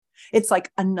It's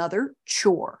like another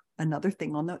chore, another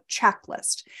thing on the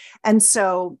checklist. And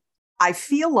so I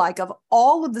feel like of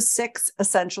all of the 6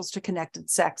 essentials to connected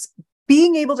sex,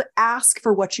 being able to ask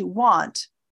for what you want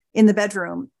in the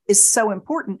bedroom is so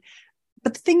important.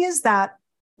 But the thing is that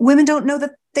women don't know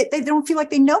that they don't feel like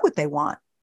they know what they want.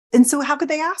 And so how could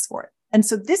they ask for it? And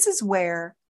so this is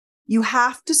where you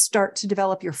have to start to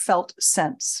develop your felt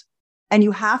sense. And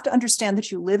you have to understand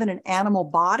that you live in an animal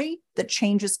body that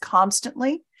changes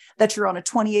constantly, that you're on a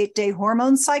 28-day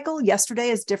hormone cycle. Yesterday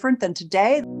is different than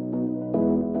today.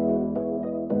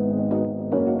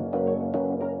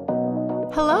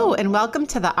 Hello, and welcome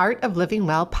to the Art of Living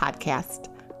Well podcast.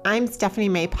 I'm Stephanie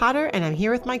May Potter, and I'm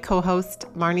here with my co-host,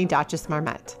 Marnie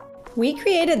Dotches-Marmette. We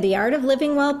created the Art of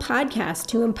Living Well podcast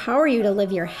to empower you to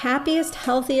live your happiest,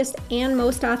 healthiest, and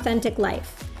most authentic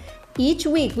life. Each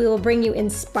week, we will bring you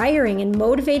inspiring and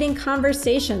motivating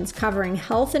conversations covering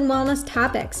health and wellness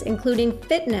topics, including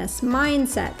fitness,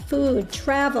 mindset, food,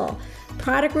 travel,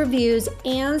 product reviews,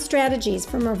 and strategies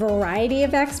from a variety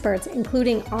of experts,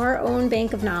 including our own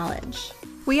bank of knowledge.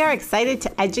 We are excited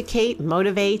to educate,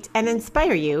 motivate, and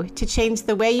inspire you to change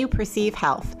the way you perceive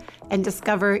health and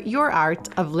discover your art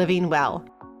of living well.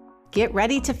 Get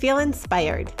ready to feel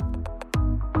inspired.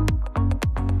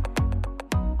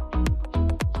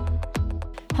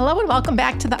 Hello and welcome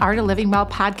back to the Art of Living Well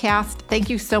podcast.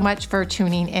 Thank you so much for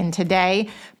tuning in today.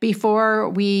 Before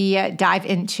we dive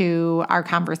into our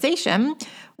conversation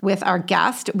with our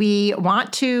guest, we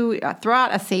want to throw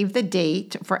out a save the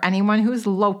date for anyone who's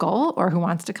local or who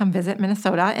wants to come visit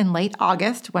Minnesota in late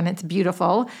August when it's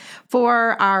beautiful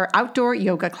for our outdoor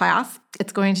yoga class.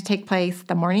 It's going to take place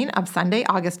the morning of Sunday,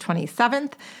 August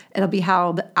 27th. It'll be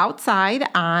held outside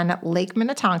on Lake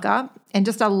Minnetonka in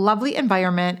just a lovely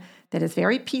environment that is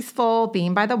very peaceful,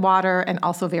 being by the water, and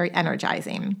also very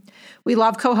energizing. We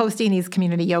love co-hosting these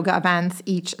community yoga events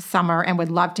each summer and would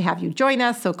love to have you join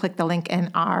us. So click the link in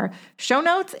our show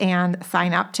notes and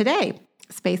sign up today.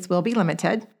 Space will be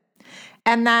limited.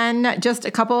 And then just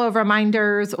a couple of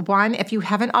reminders. One, if you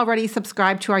haven't already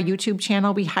subscribed to our YouTube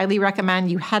channel, we highly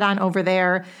recommend you head on over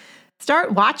there.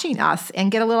 Start watching us and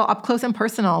get a little up close and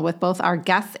personal with both our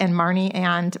guests and Marnie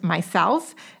and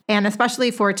myself. And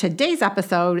especially for today's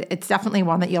episode, it's definitely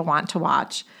one that you'll want to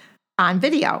watch on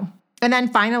video. And then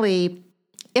finally,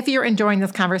 if you're enjoying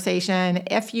this conversation,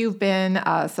 if you've been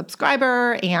a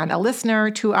subscriber and a listener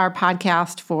to our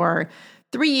podcast for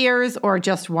 3 years or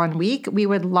just 1 week, we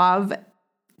would love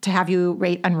to have you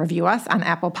rate and review us on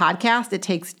Apple Podcasts. It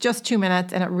takes just 2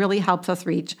 minutes and it really helps us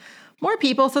reach more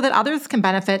people so that others can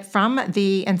benefit from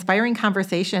the inspiring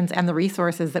conversations and the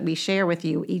resources that we share with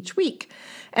you each week.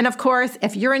 And of course,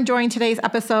 if you're enjoying today's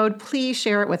episode, please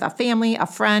share it with a family, a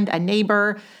friend, a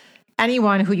neighbor,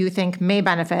 anyone who you think may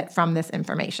benefit from this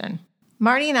information.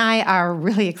 Marnie and I are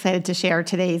really excited to share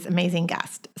today's amazing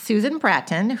guest, Susan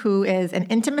Bratton, who is an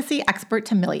intimacy expert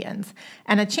to millions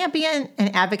and a champion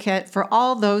and advocate for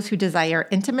all those who desire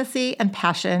intimacy and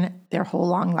passion their whole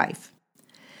long life.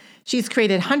 She's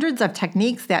created hundreds of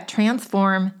techniques that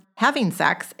transform having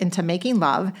sex into making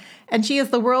love, and she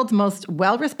is the world's most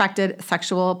well-respected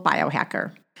sexual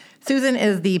biohacker. Susan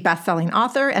is the best-selling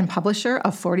author and publisher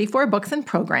of 44 books and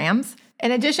programs.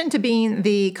 In addition to being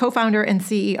the co-founder and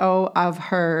CEO of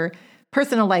her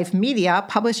personal life media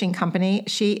publishing company,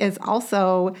 she is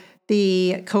also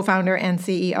the co-founder and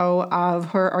CEO of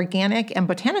her organic and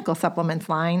botanical supplements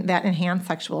line that enhance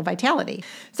sexual vitality.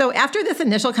 So after this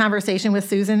initial conversation with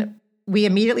Susan, we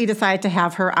immediately decided to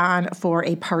have her on for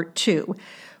a part 2,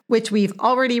 which we've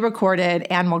already recorded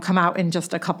and will come out in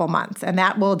just a couple months. And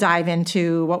that will dive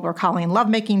into what we're calling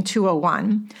Lovemaking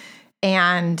 201.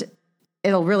 And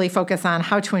it'll really focus on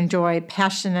how to enjoy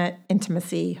passionate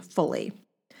intimacy fully.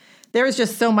 There is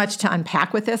just so much to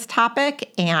unpack with this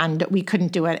topic, and we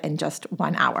couldn't do it in just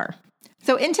 1 hour.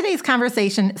 So in today's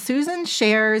conversation, Susan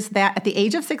shares that at the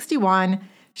age of 61,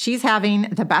 she's having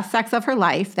the best sex of her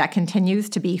life that continues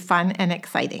to be fun and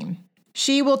exciting.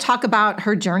 She will talk about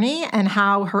her journey and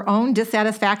how her own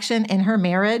dissatisfaction in her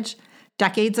marriage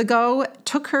decades ago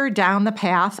took her down the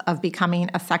path of becoming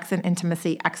a sex and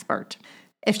intimacy expert.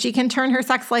 If she can turn her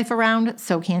sex life around,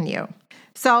 so can you.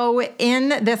 So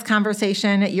in this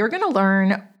conversation, you're going to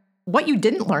learn what you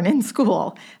didn't learn in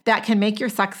school that can make your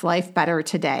sex life better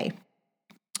today.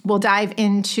 We'll dive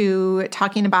into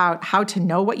talking about how to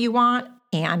know what you want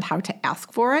and how to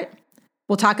ask for it.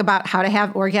 We'll talk about how to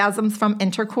have orgasms from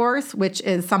intercourse, which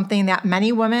is something that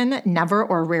many women never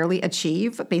or rarely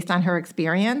achieve based on her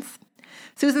experience.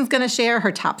 Susan's going to share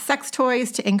her top sex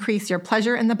toys to increase your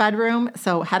pleasure in the bedroom.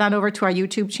 So head on over to our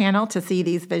YouTube channel to see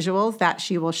these visuals that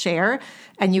she will share.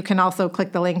 And you can also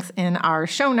click the links in our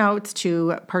show notes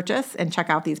to purchase and check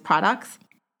out these products.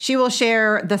 She will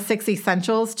share the 6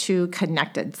 essentials to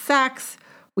connected sex.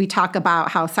 We talk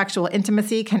about how sexual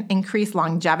intimacy can increase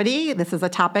longevity. This is a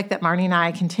topic that Marnie and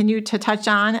I continue to touch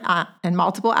on in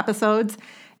multiple episodes.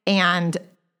 And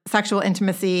sexual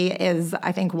intimacy is,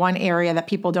 I think, one area that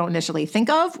people don't initially think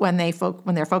of when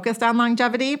they're focused on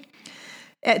longevity.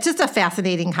 It's just a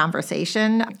fascinating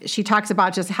conversation. She talks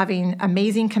about just having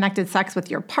amazing connected sex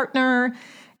with your partner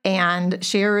and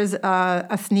shares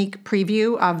a sneak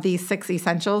preview of these 6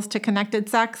 essentials to connected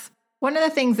sex. One of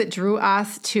the things that drew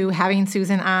us to having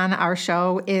Susan on our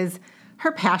show is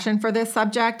her passion for this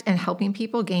subject and helping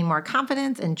people gain more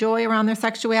confidence and joy around their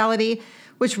sexuality,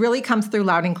 which really comes through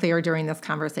loud and clear during this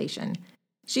conversation.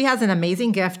 She has an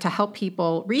amazing gift to help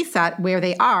people reset where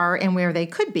they are and where they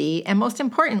could be, and most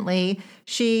importantly,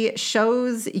 she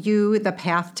shows you the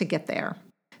path to get there.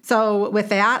 So with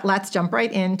that, let's jump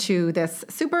right into this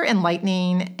super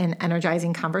enlightening and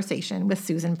energizing conversation with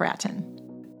Susan Bratton.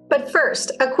 But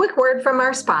first, a quick word from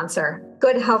our sponsor,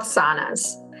 Good Health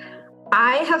Saunas.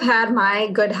 I have had my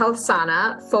Good Health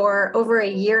Sauna for over a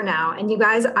year now, and you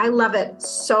guys, I love it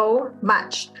so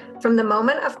much. From the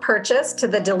moment of purchase to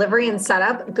the delivery and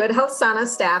setup, Good Health Sauna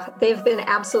staff, they've been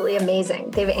absolutely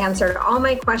amazing. They've answered all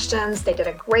my questions. They did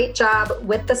a great job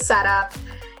with the setup.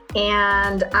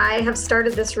 And I have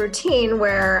started this routine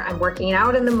where I'm working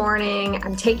out in the morning,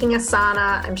 I'm taking a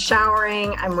sauna, I'm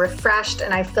showering, I'm refreshed,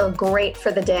 and I feel great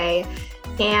for the day.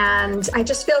 And I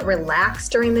just feel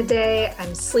relaxed during the day.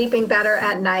 I'm sleeping better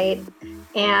at night.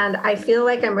 And I feel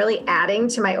like I'm really adding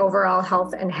to my overall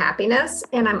health and happiness.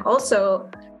 And I'm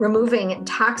also removing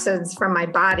toxins from my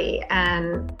body.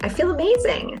 And I feel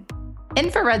amazing.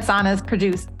 Infrared saunas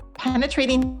produce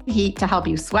penetrating heat to help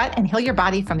you sweat and heal your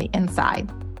body from the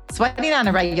inside. Sweating on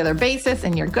a regular basis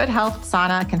in your Good Health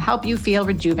sauna can help you feel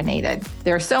rejuvenated.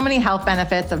 There are so many health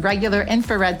benefits of regular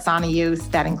infrared sauna use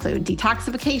that include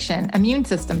detoxification, immune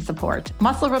system support,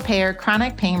 muscle repair,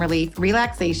 chronic pain relief,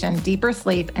 relaxation, deeper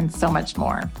sleep, and so much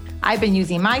more. I've been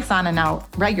using my sauna now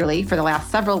regularly for the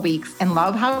last several weeks and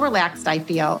love how relaxed I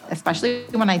feel, especially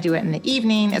when I do it in the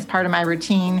evening as part of my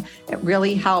routine. It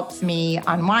really helps me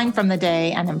unwind from the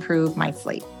day and improve my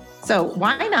sleep. So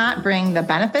why not bring the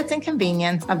benefits and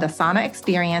convenience of the sauna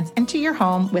experience into your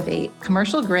home with a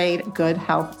commercial-grade Good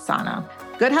Health sauna?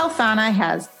 Good Health Sauna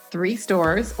has 3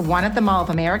 stores, one at the Mall of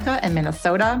America in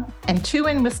Minnesota and 2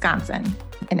 in Wisconsin,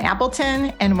 in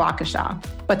Appleton and Waukesha,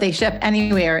 but they ship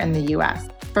anywhere in the U.S.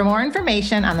 For more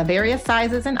information on the various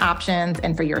sizes and options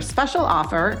and for your special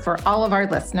offer for all of our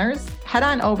listeners, head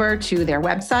on over to their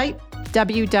website,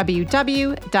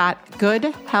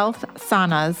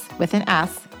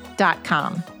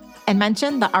 www.goodhealthsaunas.com, and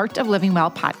mention the Art of Living Well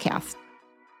podcast.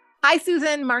 Hi,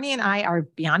 Susan. Marnie and I are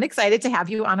beyond excited to have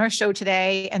you on our show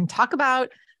today and talk about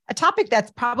a topic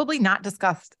that's probably not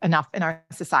discussed enough in our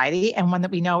society and one that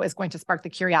we know is going to spark the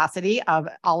curiosity of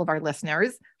all of our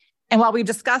listeners. And while we've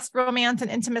discussed romance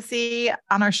and intimacy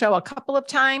on our show a couple of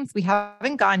times, we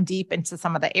haven't gone deep into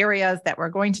some of the areas that we're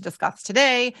going to discuss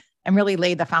today and really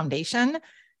lay the foundation.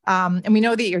 And we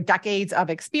know that your decades of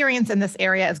experience in this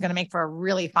area is going to make for a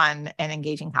really fun and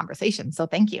engaging conversation. So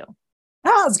thank you.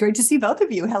 Oh, it's great to see both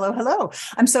of you. Hello, hello.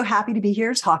 I'm so happy to be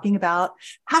here talking about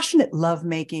passionate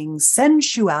lovemaking,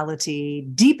 sensuality,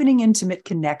 deepening intimate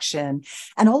connection,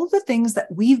 and all of the things that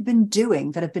we've been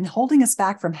doing that have been holding us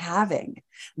back from having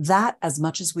that as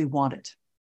much as we wanted.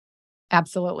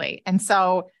 Absolutely. And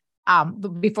so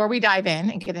before we dive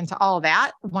in and get into all of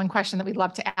that, one question that we'd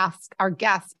love to ask our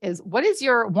guests is, what is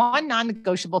your one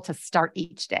non-negotiable to start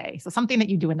each day? So something that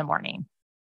you do in the morning.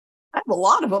 I have a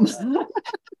lot of them.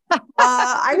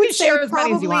 I would say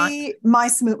probably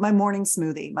my morning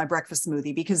smoothie, my breakfast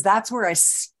smoothie, because that's where I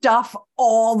stuff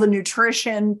all the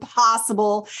nutrition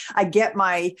possible. I get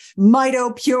my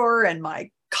Mito Pure and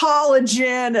my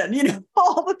collagen and,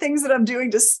 all the things that I'm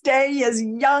doing to stay as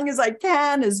young as I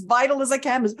can, as vital as I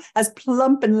can, as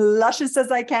plump and luscious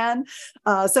as I can.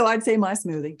 So I'd say my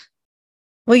smoothie.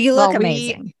 Well, you look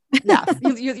amazing. Yes,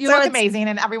 you look amazing.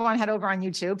 And everyone head over on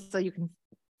YouTube so you can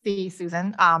see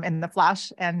Susan in the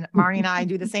flesh, and Marnie and I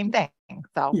do the same thing.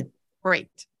 So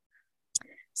Great.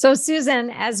 So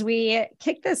Susan, as we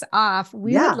kick this off,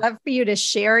 we would love for you to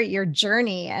share your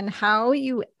journey and how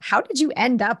did you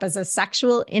end up as a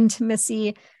sexual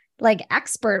intimacy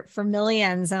expert for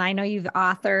millions? And I know you've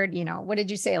authored, what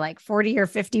did you say, 40 or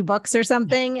 50 books or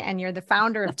something? And you're the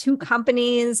founder of 2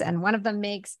 companies, and one of them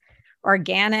makes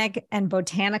organic and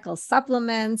botanical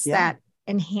supplements that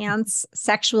enhance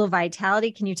sexual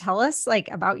vitality. Can you tell us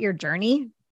about your journey?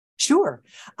 Sure.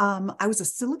 I was a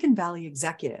Silicon Valley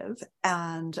executive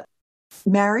and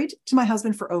married to my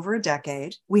husband for over a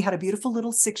decade. We had a beautiful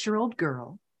little 6-year-old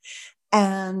girl,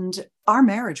 and our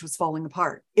marriage was falling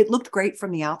apart. It looked great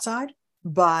from the outside,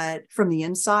 but from the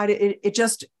inside, it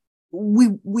just,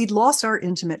 we'd lost our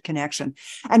intimate connection.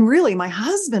 And really, my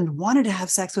husband wanted to have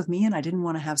sex with me, and I didn't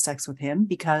want to have sex with him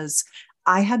because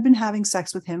I had been having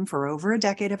sex with him for over a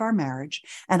decade of our marriage,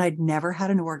 and I'd never had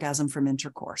an orgasm from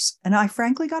intercourse. And I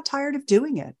frankly got tired of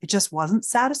doing it. It just wasn't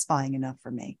satisfying enough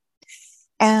for me.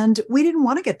 And we didn't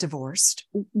want to get divorced.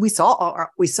 We saw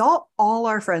all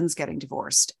our friends getting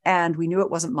divorced, and we knew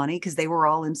it wasn't money because they were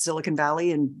all in Silicon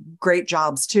Valley and great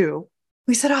jobs too.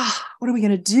 We said, what are we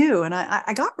going to do? And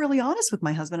I got really honest with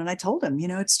my husband, and I told him,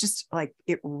 it's just like,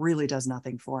 it really does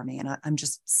nothing for me. And I'm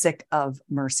just sick of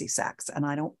mercy sex, and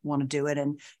I don't want to do it.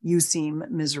 And you seem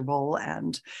miserable,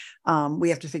 and we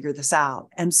have to figure this out.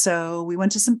 And so we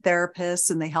went to some therapists,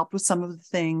 and they helped with some of the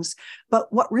things.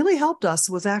 But what really helped us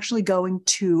was actually going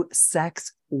to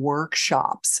sex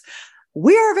workshops.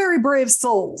 We are very brave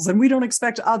souls, and we don't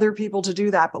expect other people to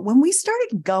do that. But when we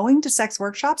started going to sex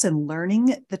workshops and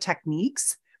learning the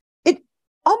techniques, it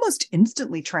almost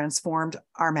instantly transformed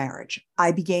our marriage.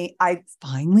 I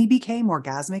finally became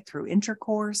orgasmic through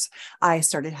intercourse. I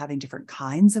started having different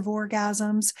kinds of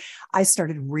orgasms. I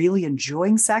started really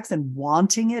enjoying sex and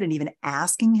wanting it and even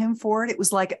asking him for it. It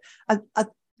was like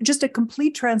just a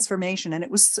complete transformation, and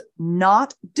it was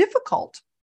not difficult,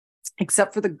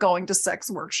 except for the going to sex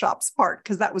workshops part,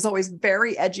 because that was always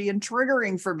very edgy and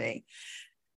triggering for me.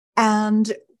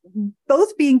 And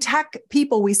both being tech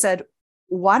people, we said,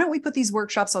 why don't we put these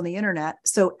workshops on the internet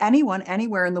so anyone,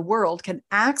 anywhere in the world can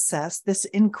access this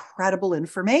incredible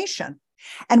information?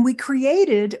 And we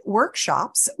created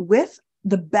workshops with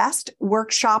the best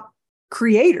workshop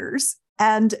creators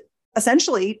and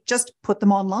essentially just put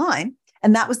them online.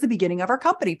 And that was the beginning of our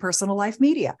company, Personal Life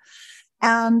Media.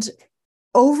 And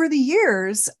over the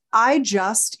years, I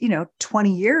just,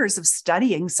 20 years of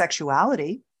studying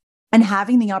sexuality and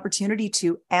having the opportunity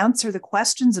to answer the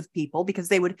questions of people, because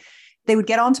they would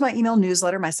get onto my email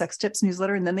newsletter, my sex tips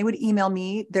newsletter, and then they would email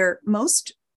me their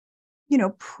most,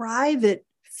 private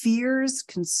fears,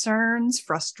 concerns,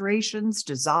 frustrations,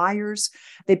 desires.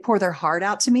 They'd pour their heart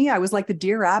out to me. I was like the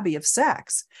Dear Abby of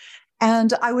sex.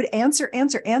 And I would answer,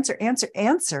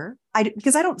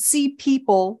 because I don't see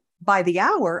people by the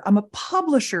hour. I'm a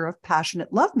publisher of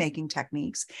passionate lovemaking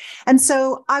techniques. And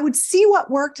so I would see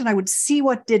what worked and I would see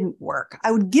what didn't work.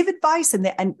 I would give advice,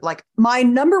 and like my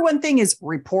number one thing is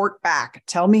report back.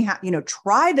 Tell me how,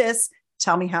 try this,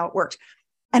 tell me how it worked.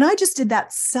 And I just did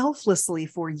that selflessly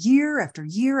for year after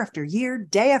year after year,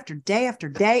 day after day after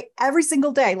day, every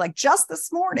single day. Like just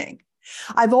this morning,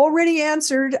 I've already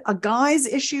answered a guy's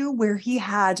issue where he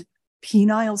had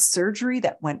penile surgery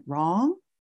that went wrong.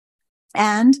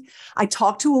 And I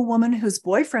talked to a woman whose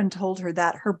boyfriend told her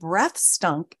that her breath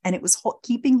stunk and it was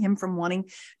keeping him from wanting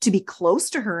to be close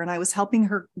to her. And I was helping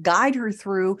her guide her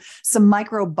through some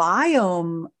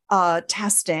microbiome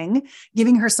testing,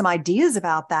 giving her some ideas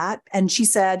about that. And she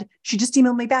said, she just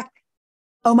emailed me back,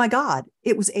 oh my God,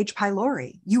 it was H.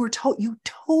 pylori. You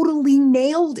totally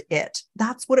nailed it.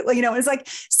 That's what it was. It's like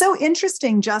so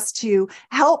interesting just to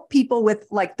help people with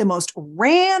like the most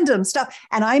random stuff.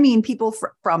 And I mean, people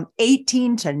from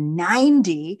 18 to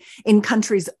 90 in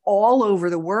countries all over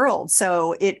the world.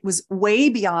 So it was way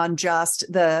beyond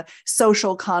just the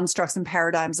social constructs and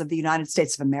paradigms of the United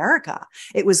States of America.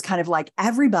 It was kind of like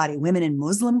everybody, women in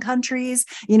Muslim countries,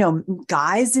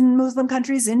 guys in Muslim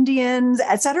countries, Indians,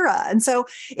 etc. And so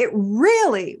it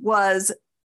really was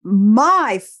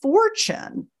my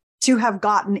fortune to have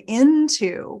gotten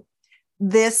into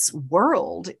this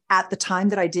world at the time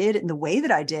that I did in the way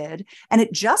that I did. And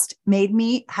it just made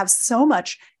me have so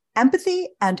much empathy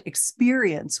and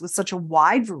experience with such a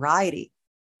wide variety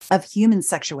of human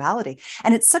sexuality.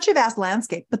 And it's such a vast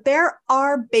landscape, but there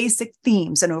are basic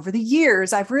themes. And over the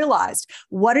years, I've realized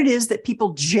what it is that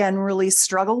people generally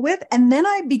struggle with. And then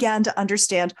I began to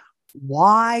understand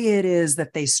why it is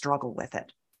that they struggle with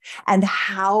it and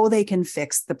how they can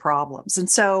fix the problems. And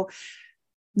so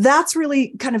that's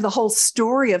really kind of the whole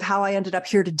story of how I ended up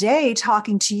here today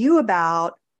talking to you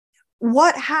about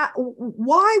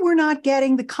why we're not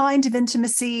getting the kind of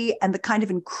intimacy and the kind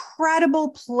of incredible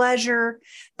pleasure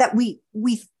that we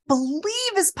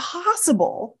believe is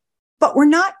possible, but we're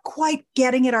not quite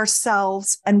getting it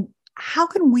ourselves. And how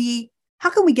can we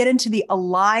get into the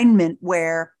alignment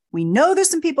where we know there's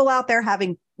some people out there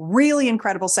having really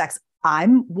incredible sex?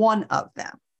 I'm one of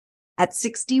them. At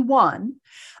 61,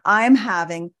 I'm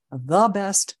having the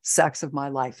best sex of my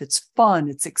life. It's fun.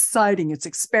 It's exciting. It's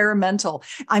experimental.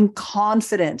 I'm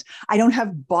confident. I don't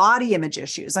have body image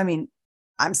issues. I mean,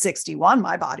 I'm 61.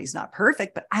 My body's not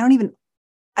perfect, but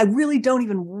I really don't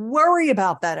even worry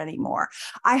about that anymore.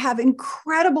 I have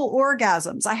incredible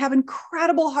orgasms. I have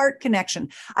incredible heart connection.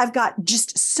 I've got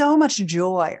just so much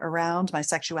joy around my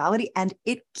sexuality, and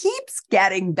it keeps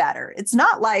getting better. It's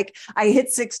not like I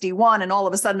hit 61 and all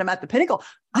of a sudden I'm at the pinnacle.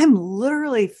 I'm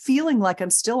literally feeling like I'm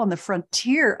still on the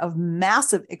frontier of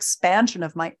massive expansion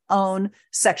of my own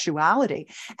sexuality.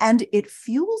 And it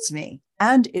fuels me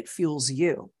and it fuels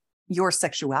you. Your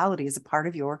sexuality is a part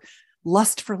of your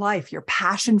lust for life, your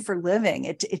passion for living.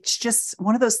 It's just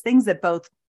one of those things that both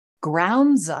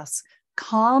grounds us,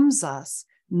 calms us,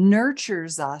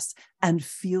 nurtures us, and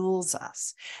fuels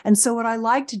us. And so what I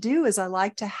like to do is I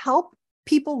like to help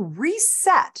people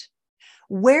reset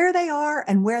where they are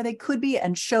and where they could be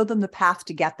and show them the path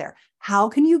to get there. How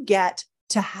can you get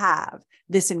to have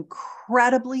this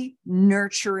incredibly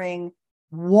nurturing,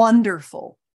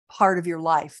 wonderful part of your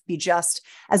life be just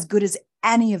as good as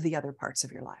any of the other parts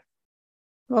of your life?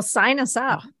 Well, sign us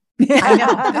up. I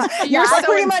know. You're so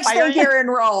pretty much inspiring. think you're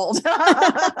enrolled.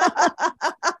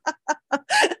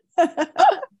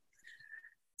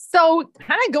 So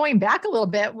kind of going back a little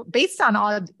bit, based on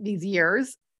all of these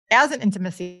years, as an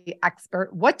intimacy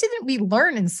expert, what didn't we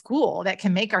learn in school that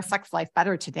can make our sex life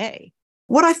better today?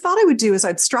 What I thought I would do is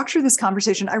I'd structure this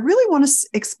conversation. I really want to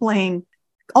explain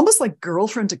almost like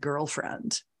girlfriend to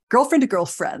girlfriend, girlfriend to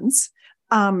girlfriends.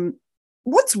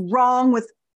 What's wrong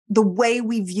with the way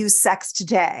we view sex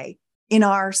today in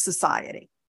our society?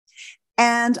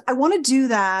 And I want to do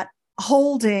that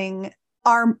holding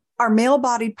our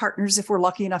male-bodied partners, if we're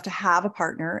lucky enough to have a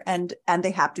partner, and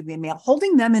they have to be a male,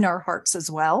 holding them in our hearts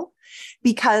as well,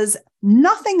 because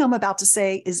nothing I'm about to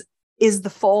say is the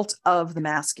fault of the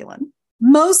masculine.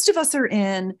 Most of us are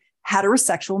in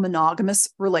heterosexual monogamous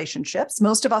relationships.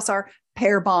 Most of us are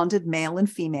pair bonded, male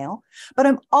and female, but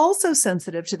I'm also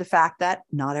sensitive to the fact that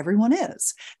not everyone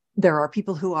is. There are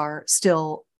people who are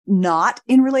still not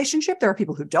in relationship. There are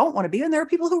people who don't want to be, and there are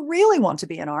people who really want to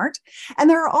be in art. And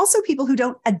there are also people who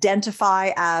don't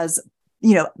identify as,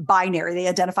 binary. They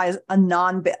identify as a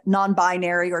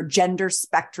non-binary or gender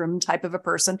spectrum type of a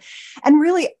person. And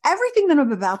really everything that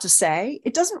I'm about to say,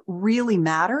 it doesn't really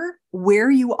matter where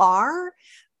you are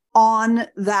on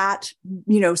that,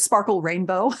 sparkle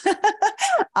rainbow.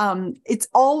 It's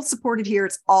all supported here.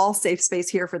 It's all safe space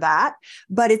here for that.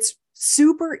 But it's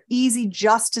super easy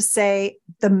just to say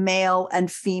the male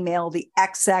and female, the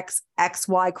XX,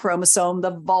 XY chromosome,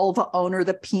 the vulva owner,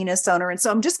 the penis owner. And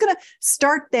so I'm just going to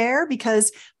start there,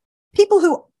 because people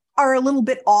who are a little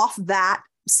bit off that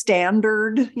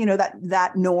standard,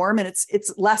 that norm, and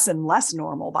it's less and less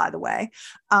normal, by the way,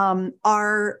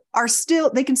 are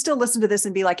still, they can still listen to this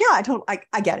and be like, yeah,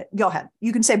 I get it. Go ahead.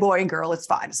 You can say boy and girl. It's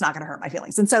fine. It's not going to hurt my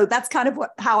feelings. And so that's kind of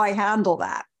how I handle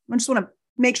that. I just want to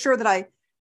make sure that I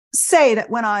say that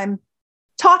when I'm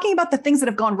talking about the things that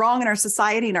have gone wrong in our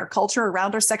society and our culture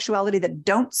around our sexuality that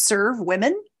don't serve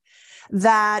women,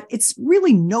 that it's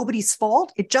really nobody's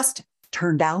fault. It just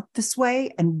turned out this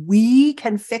way and we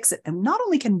can fix it. And not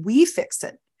only can we fix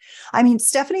it, I mean,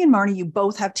 Stephanie and Marnie, you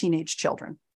both have teenage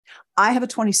children. I have a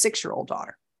 26-year-old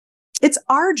daughter. It's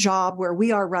our job where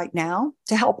we are right now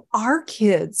to help our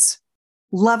kids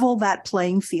level that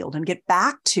playing field and get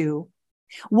back to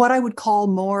what I would call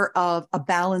more of a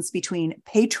balance between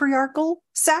patriarchal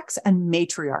sex and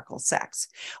matriarchal sex.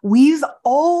 We've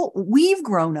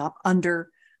grown up under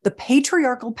the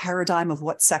patriarchal paradigm of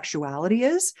what sexuality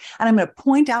is. And I'm going to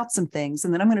point out some things,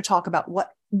 and then I'm going to talk about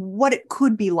what it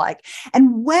could be like.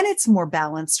 And when it's more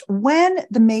balanced, when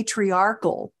the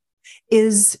matriarchal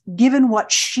is given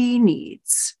what she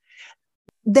needs,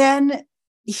 then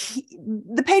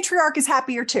the patriarch is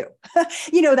happier too.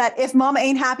 That if mama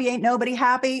ain't happy, ain't nobody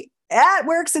happy. That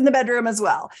works in the bedroom as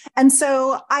well. And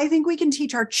so I think we can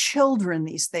teach our children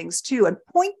these things too, and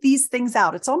point these things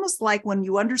out. It's almost like when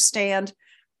you understand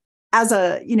as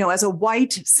a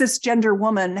white cisgender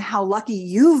woman, how lucky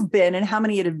you've been and how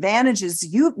many advantages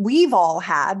we've all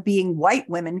had being white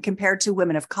women compared to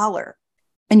women of color.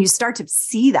 And you start to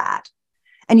see that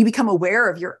and you become aware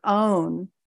of your own,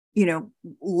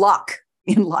 luck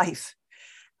in life.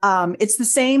 It's the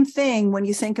same thing when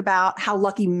you think about how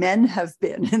lucky men have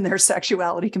been in their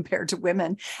sexuality compared to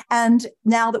women. And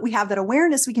now that we have that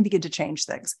awareness, we can begin to change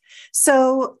things.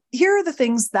 So here are the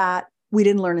things that we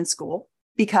didn't learn in school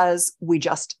because we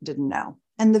just didn't know.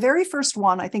 And the very first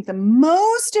one, I think the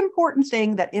most important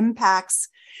thing that impacts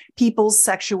people's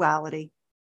sexuality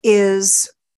is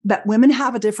that women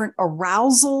have a different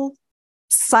arousal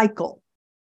cycle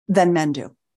than men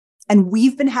do. And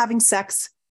we've been having sex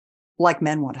like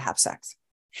men want to have sex.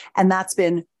 And that's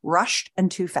been rushed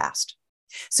and too fast.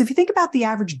 So if you think about the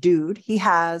average dude, he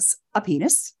has a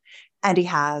penis and he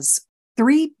has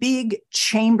 3 big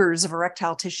chambers of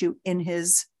erectile tissue in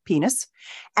his penis,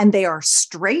 and they are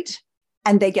straight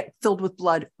and they get filled with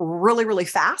blood really, really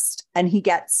fast. And he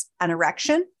gets an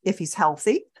erection if he's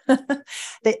healthy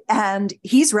and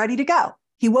he's ready to go.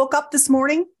 He woke up this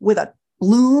morning with a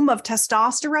bloom of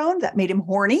testosterone that made him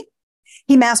horny.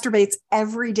 He masturbates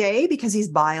every day because he's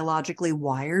biologically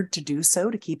wired to do so,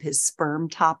 to keep his sperm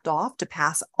topped off, to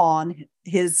pass on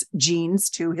his genes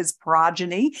to his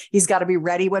progeny. He's got to be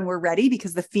ready when we're ready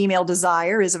because the female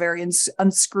desire is a very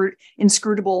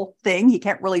inscrutable thing. He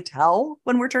can't really tell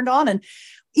when we're turned on. And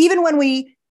even when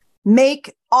we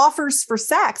make offers for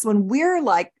sex, when we're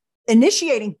like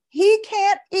initiating, he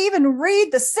can't even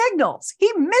read the signals.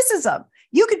 He misses them.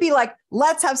 You could be like,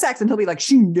 let's have sex. And he'll be like,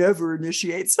 she never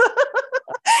initiates.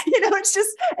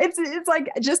 It's like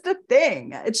just a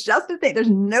thing. It's just a thing. There's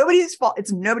nobody's fault.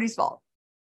 It's nobody's fault.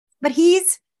 But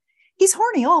he's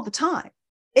horny all the time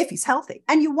if he's healthy,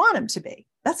 and you want him to be.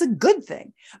 That's a good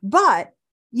thing. But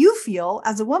you feel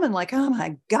as a woman like, oh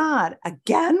my God,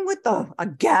 again with the,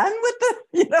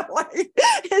 like,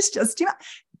 it's just too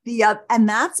much. And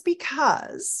that's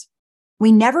because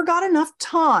we never got enough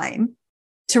time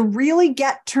to really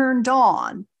get turned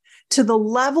on to the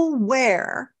level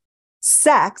where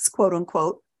sex, quote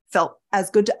unquote, felt as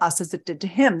good to us as it did to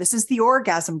him. This is the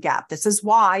orgasm gap. This is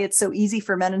why it's so easy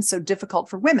for men and so difficult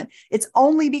for women. It's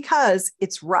only because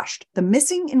it's rushed. The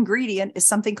missing ingredient is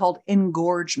something called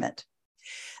engorgement.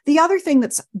 The other thing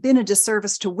that's been a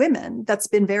disservice to women, that's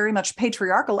been very much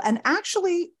patriarchal and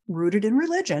actually rooted in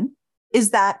religion,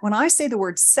 is that when I say the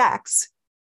word sex,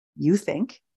 you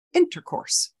think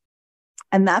intercourse.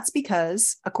 And that's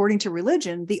because, according to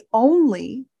religion, the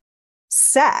only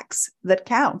sex that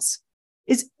counts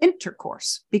is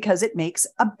intercourse, because it makes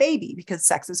a baby, because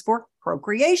sex is for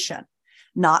procreation,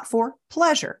 not for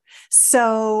pleasure.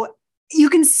 So you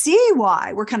can see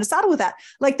why we're kind of saddled with that.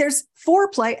 Like there's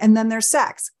foreplay and then there's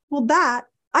sex. Well,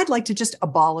 I'd like to just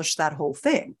abolish that whole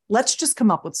thing. Let's just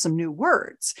come up with some new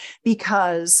words,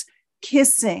 because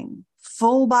kissing,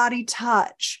 full body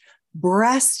touch,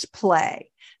 breast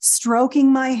play,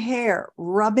 stroking my hair,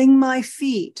 rubbing my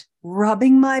feet,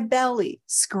 rubbing my belly,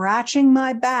 scratching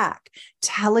my back,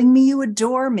 telling me you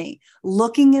adore me,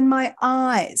 looking in my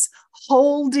eyes,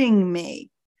 holding me,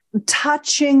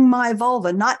 touching my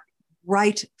vulva, not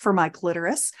right for my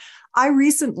clitoris. I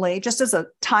recently, just as a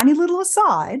tiny little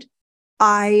aside,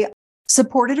 I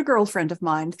supported a girlfriend of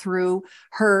mine through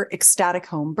her ecstatic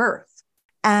home birth.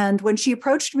 And when she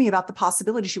approached me about the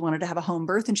possibility, she wanted to have a home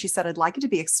birth, and she said, I'd like it to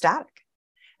be ecstatic.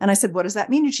 And I said, what does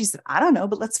that mean? And she said, I don't know,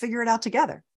 but let's figure it out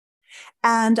together.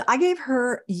 And I gave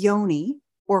her yoni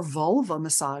or vulva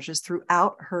massages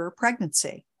throughout her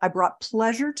pregnancy. I brought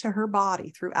pleasure to her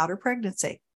body throughout her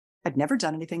pregnancy. I'd never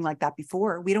done anything like that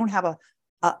before. We don't have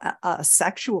a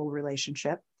sexual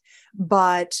relationship,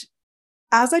 but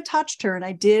as I touched her and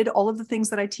I did all of the things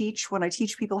that I teach when I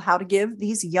teach people how to give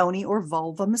these yoni or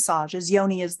vulva massages.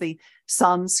 Yoni is the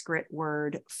Sanskrit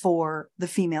word for the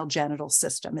female genital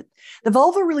system. The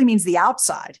vulva really means the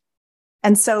outside.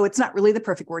 And so it's not really the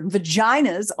perfect word. And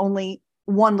vagina is only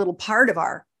one little part of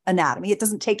our anatomy. It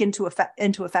doesn't take into effect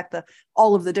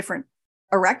all of the different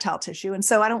erectile tissue. And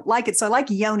so I don't like it. So I like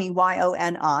yoni,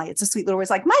 Y-O-N-I. It's a sweet little word. It's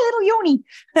like my little yoni.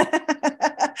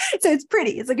 So it's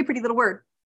pretty. It's like a pretty little word.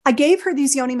 I gave her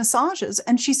these yoni massages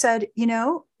and she said,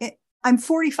 I'm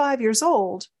 45 years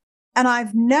old and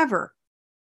I've never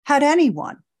had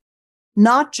anyone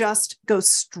not just go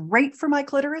straight for my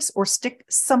clitoris or stick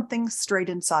something straight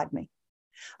inside me.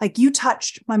 Like you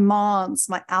touched my mons,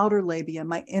 my outer labia,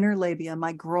 my inner labia,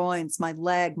 my groins, my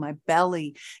leg, my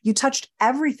belly. You touched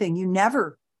everything. You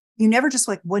never just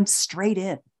like went straight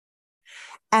in.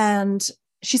 And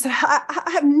she said, I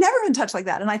have never been touched like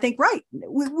that. And I think, right,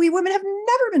 we women have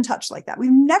never been touched like that.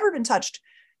 We've never been touched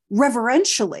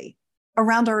reverentially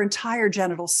around our entire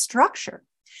genital structure.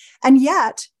 And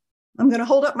yet, I'm going to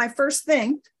hold up my first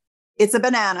thing. It's a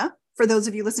banana. For those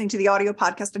of you listening to the audio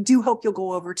podcast, I do hope you'll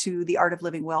go over to the Art of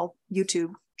Living Well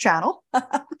YouTube channel.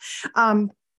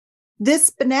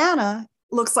 This banana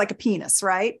looks like a penis,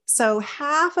 right? So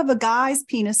half of a guy's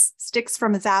penis sticks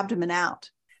from his abdomen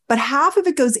out, but half of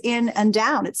it goes in and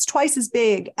down. It's twice as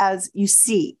big as you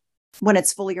see when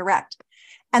it's fully erect.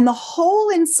 And the whole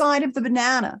inside of the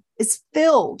banana is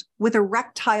filled with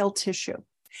erectile tissue.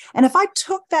 And if I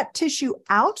took that tissue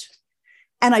out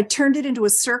and I turned it into a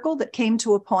circle that came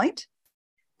to a point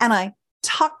and I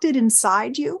tucked it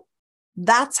inside you,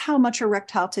 That's how much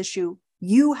erectile tissue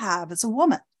you have as a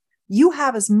woman. You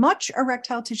have as much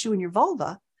erectile tissue in your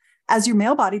vulva as your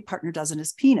male-bodied partner does in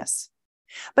his penis.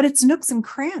 But it's nooks and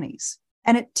crannies,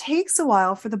 and it takes a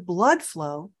while for the blood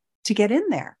flow to get in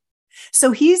there.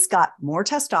 So he's got more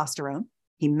testosterone.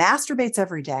 He masturbates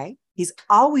every day. He's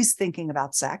always thinking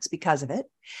about sex because of it.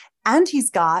 And he's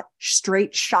got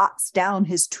straight shots down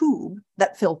his tube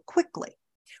that fill quickly.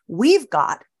 We've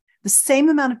got the same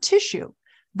amount of tissue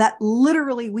that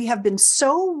literally we have been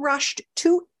so rushed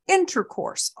to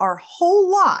intercourse our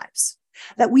whole lives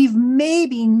that we've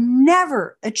maybe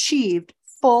never achieved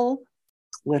full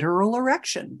clitoral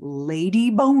erection,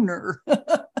 lady boner.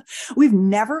 We've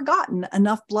never gotten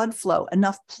enough blood flow,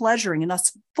 enough pleasuring, enough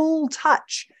full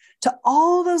touch to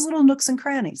all those little nooks and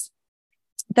crannies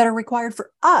that are required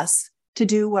for us to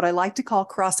do what I like to call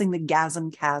crossing the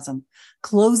gasm chasm,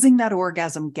 closing that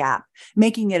orgasm gap,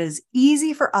 making it as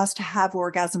easy for us to have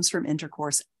orgasms from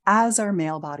intercourse as our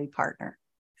male body partner.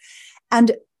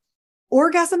 And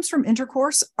orgasms from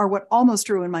intercourse are what almost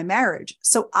ruined my marriage.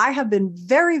 So I have been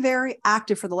very, very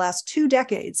active for the last 2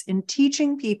 decades in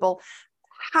teaching people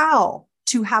how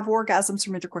to have orgasms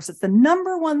from intercourse. It's the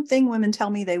number one thing women tell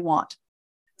me they want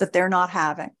that they're not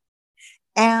having.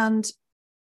 And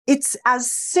it's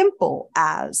as simple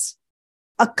as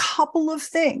a couple of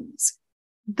things.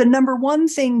 The number one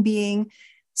thing being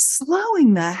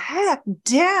slowing the heck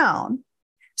down,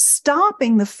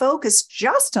 stopping the focus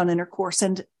just on intercourse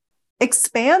and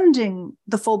expanding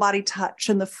the full body touch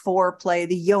and the foreplay,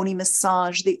 the yoni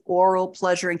massage, the oral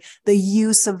pleasuring, the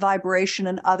use of vibration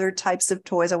and other types of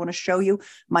toys. I want to show you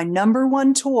my number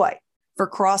one toy for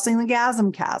crossing the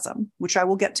gasm chasm, which I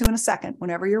will get to in a second,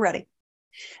 whenever you're ready,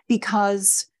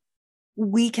 because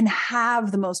we can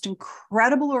have the most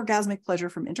incredible orgasmic pleasure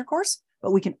from intercourse,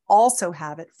 but we can also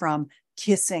have it from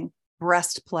kissing,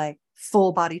 breast play,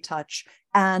 full body touch,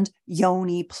 and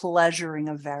yoni pleasuring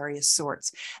of various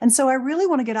sorts. And so I really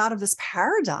want to get out of this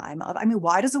paradigm of,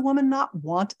 why does a woman not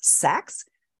want sex?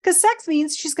 Because sex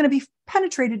means she's going to be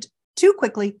penetrated too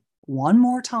quickly one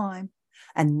more time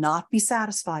and not be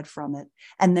satisfied from it.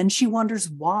 And then she wonders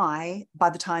why, by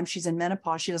the time she's in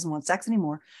menopause, she doesn't want sex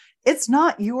anymore. It's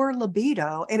not your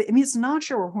libido. It's not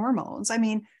your hormones.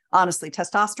 Honestly,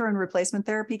 testosterone replacement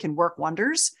therapy can work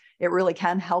wonders. It really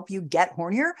can help you get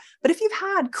hornier. But if you've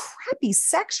had crappy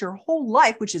sex your whole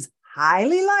life, which is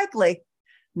highly likely,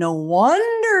 no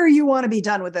wonder you want to be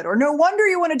done with it, or no wonder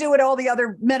you want to do what all the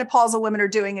other menopausal women are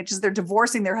doing. It's just they're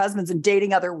divorcing their husbands and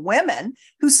dating other women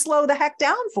who slow the heck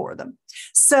down for them.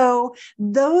 So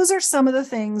those are some of the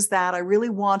things that I really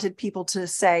wanted people to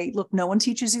say, look, no one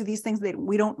teaches you these things.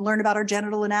 We don't learn about our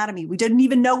genital anatomy. We didn't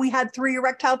even know we had 3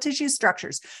 erectile tissue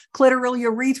structures: clitoral,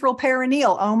 urethral,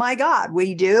 perineal. Oh my God,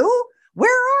 we do? Where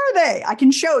are they? I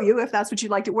can show you if that's what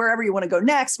you'd like to, wherever you want to go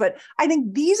next. But I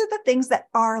think these are the things that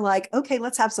are like, okay,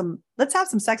 let's have some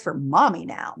sex for mommy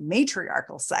now,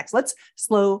 matriarchal sex. Let's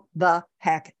slow the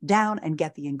heck down and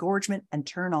get the engorgement and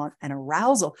turn on an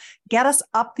arousal, get us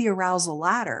up the arousal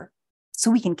ladder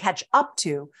so we can catch up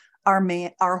to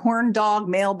our horn dog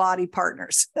male body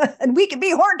partners. And we can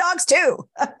be horn dogs too.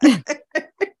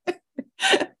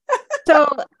 So,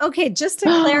 okay, just to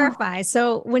clarify.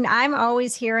 So when I'm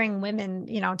always hearing women,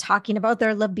 talking about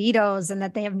their libidos and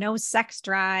that they have no sex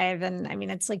drive. And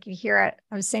it's like you hear it.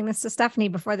 I was saying this to Stephanie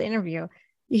before the interview.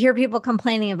 You hear people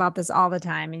complaining about this all the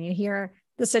time, and you hear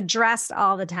this addressed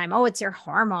all the time. Oh, it's your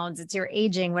hormones, it's your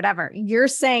aging, whatever. You're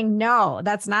saying, no,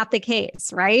 that's not the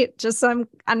case, right? Just so I'm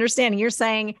understanding, you're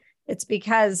saying it's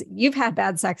because you've had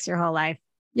bad sex your whole life.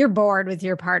 You're bored with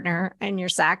your partner and your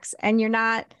sex, and you're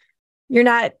not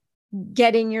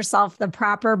getting yourself the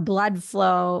proper blood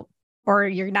flow, or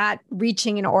you're not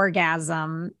reaching an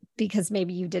orgasm because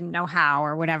maybe you didn't know how,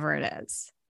 or whatever it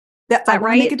is. I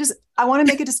want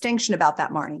to make a distinction about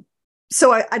that, Marnie.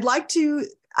 So I'd like you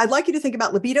to think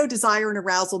about libido, desire, and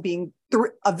arousal being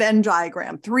a Venn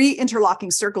diagram, 3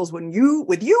 interlocking circles with you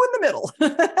in the middle.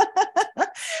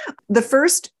 The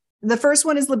first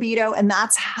one is libido, and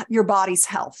that's your body's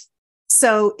health.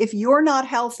 So if you're not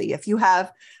healthy, if you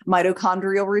have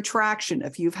mitochondrial retraction,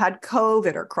 if you've had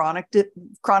COVID or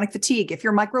chronic fatigue, if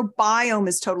your microbiome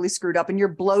is totally screwed up and you're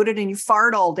bloated and you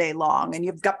fart all day long and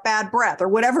you've got bad breath or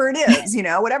whatever it is,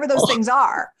 whatever those things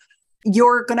are,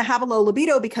 you're going to have a low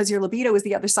libido, because your libido is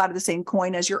the other side of the same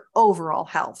coin as your overall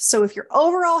health. So if your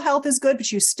overall health is good,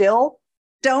 but you still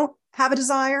don't have a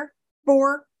desire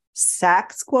for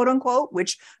sex, quote unquote,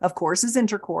 which of course is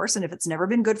intercourse. And if it's never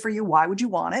been good for you, why would you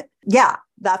want it? Yeah,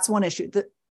 that's one issue. The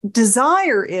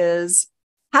desire is,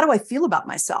 how do I feel about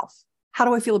myself? How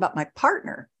do I feel about my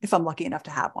partner if I'm lucky enough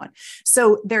to have one?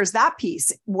 So there's that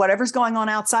piece. Whatever's going on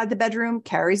outside the bedroom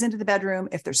carries into the bedroom.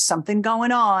 If there's something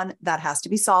going on, that has to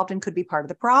be solved and could be part of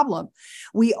the problem.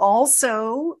 We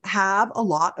also have a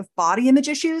lot of body image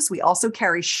issues. We also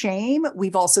carry shame.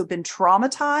 We've also been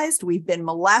traumatized. We've been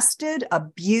molested,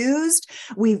 abused.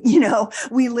 We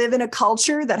live in a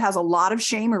culture that has a lot of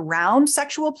shame around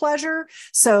sexual pleasure.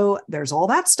 So there's all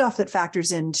that stuff that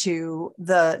factors into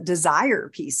the desire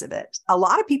piece of it. A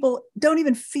lot of people don't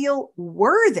even feel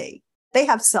worthy. They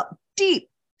have deep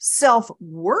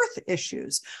self-worth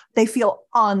issues. They feel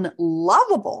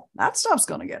unlovable. That stuff's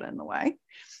going to get in the way.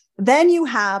 Then you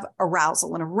have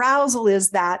arousal, and arousal is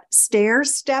that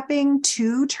stair-stepping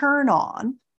to turn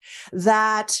on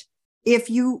that if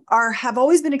you have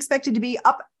always been expected to be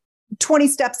up 20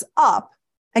 steps up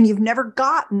and you've never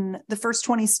gotten the first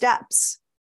 20 steps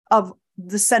of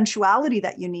the sensuality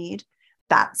that you need,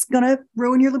 that's going to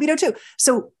ruin your libido too.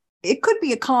 So it could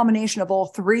be a combination of all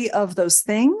three of those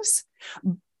things,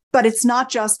 but it's not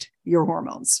just your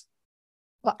hormones.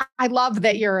 Well, I love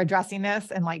that you're addressing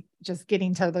this and like just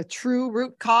getting to the true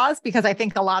root cause, because I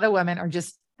think a lot of women are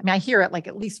just, I hear it like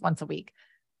at least once a week,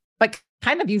 but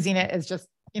kind of using it as just,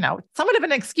 somewhat of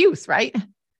an excuse, right?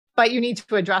 But you need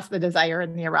to address the desire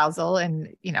and the arousal. And,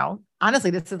 honestly,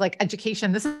 this is like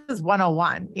education. This is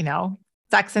 101,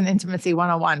 sex and intimacy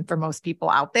 101 for most people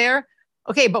out there.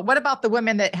 Okay. But what about the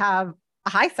women that have a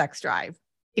high sex drive?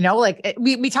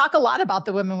 We talk a lot about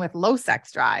the women with low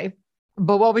sex drive,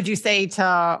 but what would you say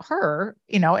to her,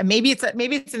 and maybe it's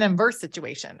an inverse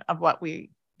situation of what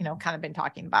we, kind of been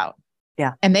talking about.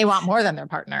 Yeah. And they want more than their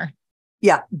partner.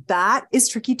 Yeah, that is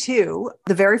tricky too.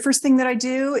 The very first thing that I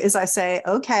do is I say,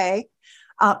 okay,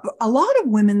 a lot of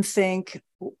women think,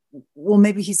 well,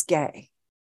 maybe he's gay.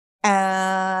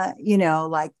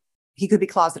 Like he could be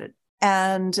closeted.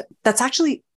 And that's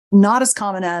actually not as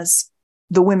common as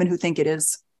the women who think it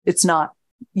is. It's not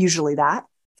usually that.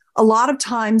 A lot of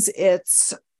times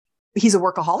he's a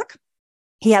workaholic.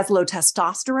 He has low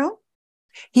testosterone.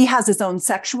 He has his own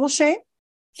sexual shame.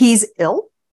 He's ill.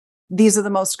 These are the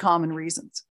most common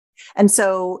reasons. And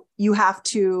so you have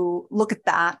to look at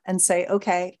that and say,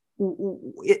 okay,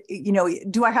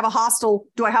 do I have a hostile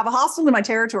in my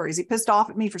territory? Is he pissed off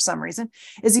at me for some reason?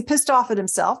 Is he pissed off at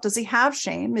himself? The's he have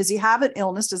shame? Does he have an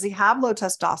illness? Does he have low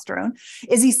testosterone?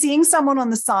 Is he seeing someone on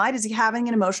the side? Is he having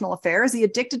an emotional affair? Is he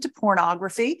addicted to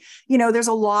pornography? There's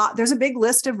a big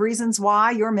list of reasons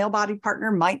why your male-bodied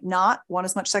partner might not want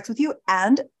as much sex with you.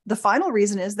 And the final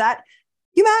reason is that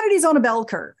humanity's on a bell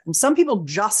curve, and some people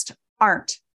just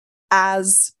aren't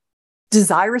as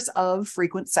desirous of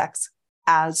frequent sex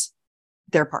as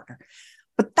their partner.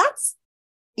 But that's,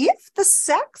 if the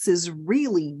sex is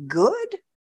really good,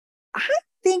 I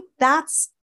think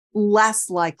that's less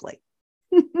likely.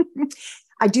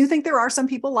 I do think there are some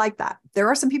people like that. There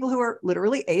are some people who are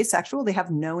literally asexual. They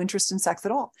have no interest in sex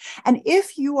at all. And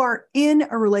if you are in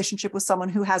a relationship with someone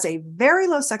who has a very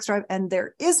low sex drive and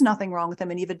there is nothing wrong with them,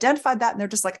 and you've identified that and they're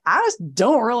just like, I just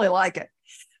don't really like it,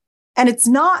 and it's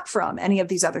not from any of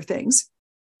these other things,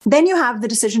 then you have the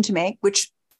decision to make,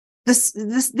 which this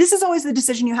is always the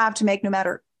decision you have to make no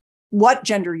matter what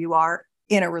gender you are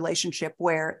in a relationship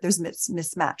where there's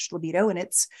mismatched libido. And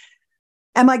it's,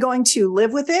 am I going to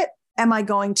live with it? Am I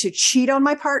going to cheat on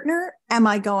my partner? Am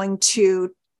I going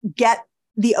to get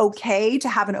the okay to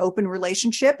have an open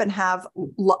relationship and have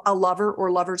a lover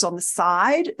or lovers on the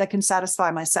side that can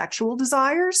satisfy my sexual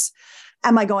desires?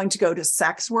 Am I going to go to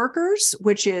sex workers,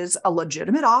 which is a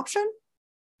legitimate option?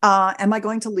 Am I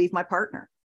going to leave my partner?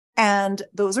 And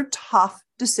those are tough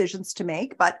decisions to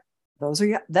make, but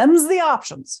them's the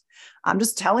options. I'm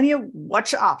just telling you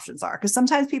what your options are, because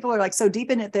sometimes people are like so deep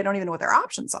in it, they don't even know what their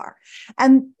options are.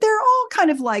 And they're all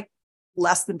kind of like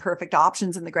less than perfect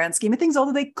options in the grand scheme of things,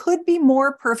 although they could be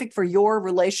more perfect for your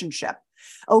relationship.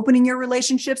 Opening your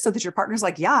relationship so that your partner's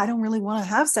like, yeah, I don't really want to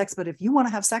have sex, but if you want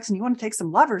to have sex and you want to take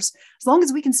some lovers, as long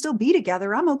as we can still be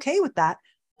together, I'm okay with that.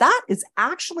 That is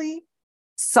actually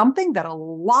something that a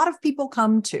lot of people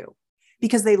come to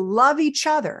because they love each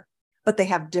other, but they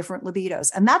have different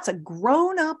libidos. And that's a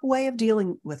grown-up way of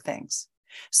dealing with things.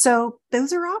 So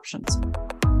those are options.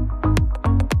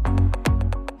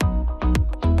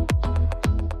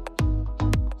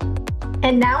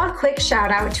 And now a quick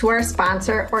shout out to our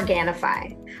sponsor,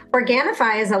 Organifi.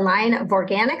 Organifi is a line of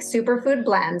organic superfood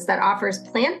blends that offers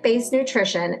plant-based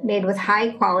nutrition made with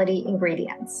high-quality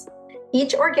ingredients.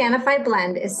 Each Organifi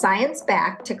blend is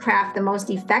science-backed to craft the most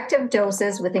effective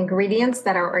doses with ingredients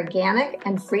that are organic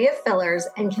and free of fillers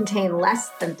and contain less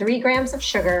than 3 grams of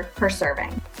sugar per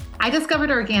serving. I discovered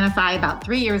Organifi about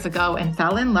 3 years ago and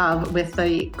fell in love with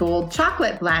the gold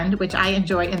chocolate blend, which I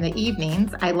enjoy in the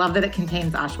evenings. I love that it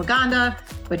contains ashwagandha,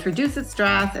 which reduces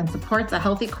stress and supports a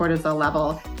healthy cortisol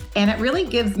level. And it really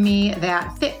gives me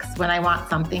that fix when I want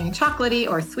something chocolatey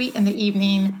or sweet in the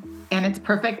evening. And it's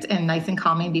perfect and nice and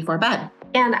calming before bed.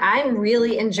 And I'm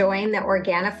really enjoying the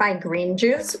Organifi green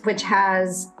juice, which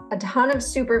has a ton of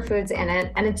superfoods in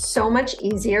it. And it's so much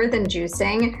easier than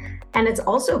juicing. And it's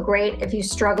also great if you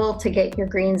struggle to get your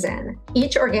greens in.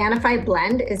 Each Organifi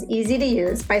blend is easy to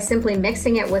use by simply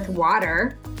mixing it with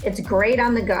water. It's great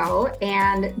on the go,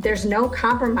 and there's no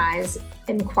compromise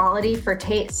in quality for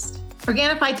taste.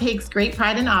 Organifi takes great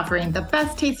pride in offering the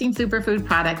best tasting superfood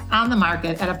products on the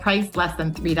market at a price less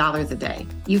than $3 a day.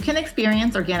 You can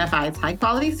experience Organifi's high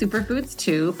quality superfoods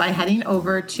too by heading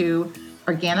over to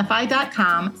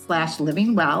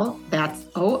Organifi.com/livingwell. That's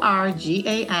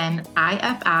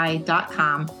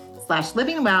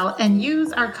ORGANIFI.com/livingwell and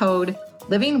use our code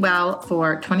livingwell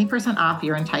for 20% off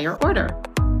your entire order.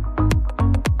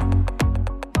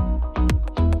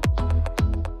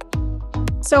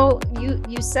 So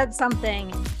you said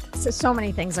something, so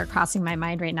many things are crossing my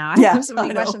mind right now. I have so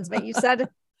many questions, but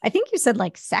I think you said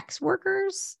like sex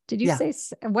workers. Did you say,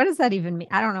 what does that even mean?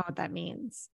 I don't know what that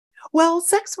means. Well,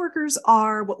 sex workers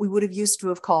are what we would have used to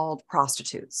have called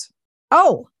prostitutes.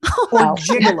 Oh, or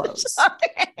gigolos.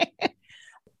 Okay.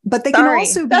 But they can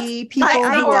also be people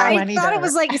who are. I thought it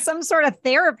was like some sort of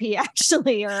therapy,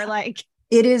 actually, or like.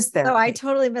 It is therapy. So I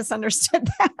totally misunderstood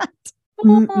that.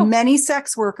 Many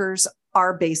sex workers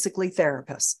are basically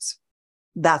therapists.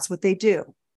 That's what they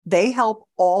do. They help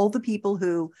all the people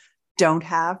who don't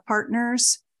have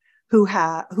partners, who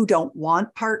don't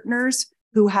want partners,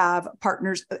 who have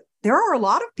partners. There are a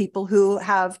lot of people who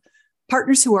have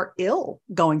partners who are ill,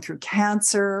 going through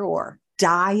cancer or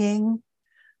dying,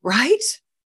 right?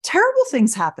 Terrible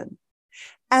things happen.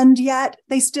 And yet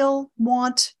they still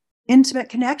want intimate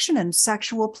connection and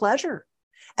sexual pleasure.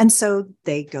 And so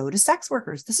they go to sex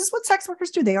workers. This is what sex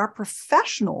workers do. They are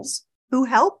professionals who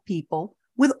help people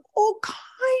with all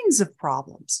kinds of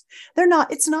problems.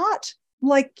 It's not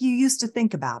like you used to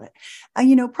think about it.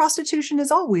 Prostitution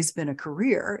has always been a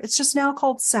career. It's just now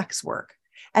called sex work.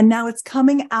 And now it's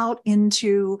coming out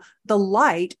into the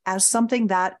light as something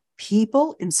that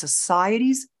people in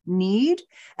societies need.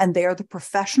 And they are the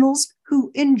professionals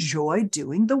who enjoy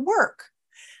doing the work.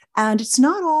 And it's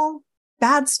not all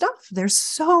bad stuff. There's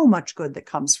so much good that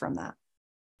comes from that.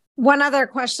 One other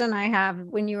question I have,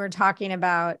 when you were talking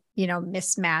about,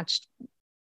 mismatched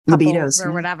libidos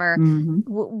or whatever,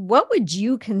 what would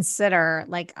you consider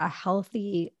like a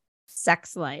healthy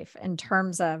sex life in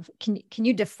terms of, can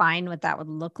you define what that would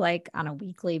look like on a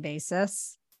weekly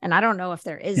basis? And I don't know if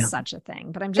there is such a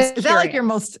thing, but I'm just Is curious. that like your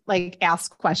most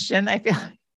asked question? I feel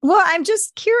well, I'm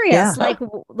just curious,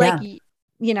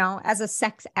 as a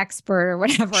sex expert or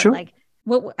whatever, sure.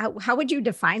 How would you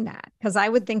define that? Because I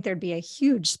would think there'd be a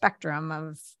huge spectrum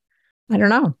of, I don't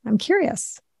know. I'm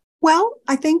curious. Well,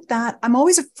 I think that I'm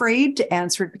always afraid to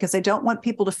answer it because I don't want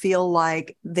people to feel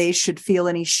like they should feel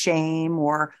any shame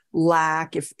or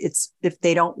lack if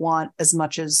they don't want as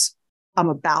much as I'm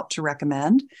about to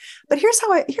recommend. But here's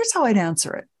how I'd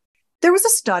answer it. There was a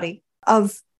study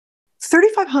of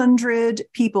 3,500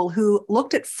 people who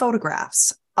looked at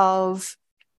photographs of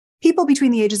people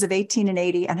between the ages of 18 and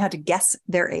 80 and had to guess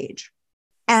their age.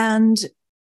 And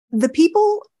the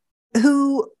people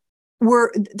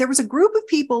there was a group of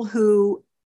people who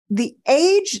their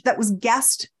age that was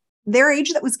guessed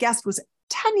was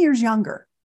 10 years younger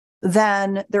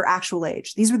than their actual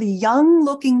age. These were the young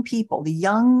looking people, the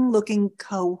young looking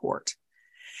cohort.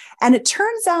 And it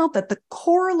turns out that the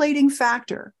correlating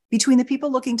factor between the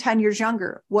people looking 10 years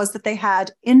younger was that they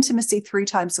had intimacy 3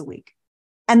 times a week.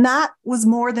 And that was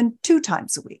more than 2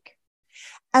 times a week.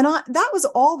 And that was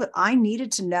all that I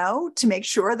needed to know to make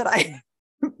sure that I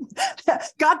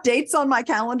got dates on my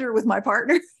calendar with my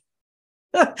partner.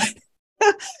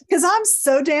 Because I'm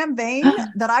so damn vain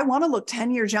that I want to look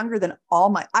 10 years younger than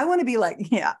I want to be like,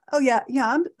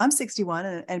 I'm 61.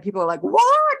 And people are like,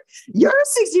 what? You're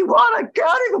 61? I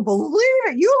can't even believe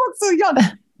it. You look so young.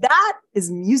 That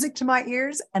is music to my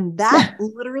ears. And that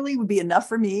literally would be enough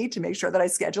for me to make sure that I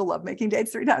schedule lovemaking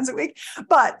dates 3 times a week.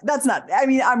 But that's not,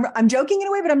 I'm joking in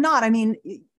a way, but I'm not.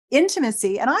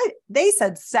 Intimacy, and they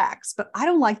said sex, but I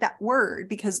don't like that word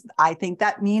because I think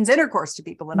that means intercourse to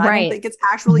people. And I don't think it's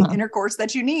actually intercourse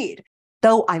that you need.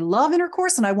 Though I love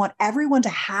intercourse and I want everyone to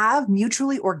have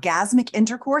mutually orgasmic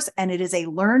intercourse, and it is a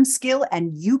learned skill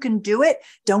and you can do it.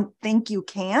 Don't think you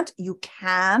can't. You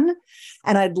can.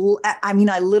 And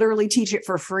I literally teach it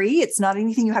for free. It's not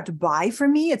anything you have to buy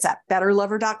from me. It's at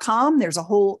betterlover.com. There's a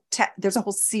whole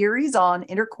series on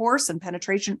intercourse and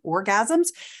penetration orgasms.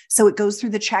 So it goes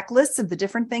through the checklists of the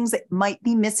different things that might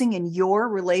be missing in your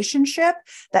relationship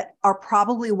that are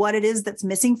probably what it is that's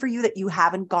missing for you that you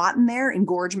haven't gotten there.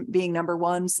 Engorgement being number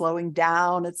one, slowing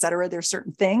down, et cetera. There's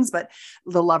certain things, but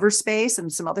the lover space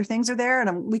and some other things are there.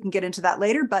 And we can get into that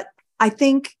later. But I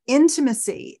think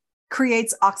intimacy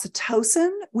creates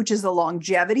oxytocin, which is a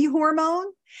longevity hormone.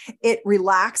 It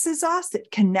relaxes us. It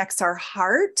connects our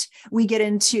heart. We get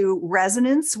into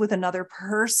resonance with another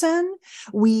person.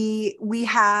 We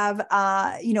have,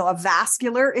 a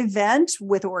vascular event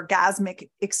with orgasmic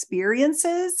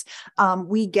experiences.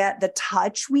 We get the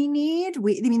touch we need.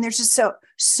 There's just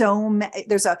so many,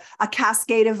 there's a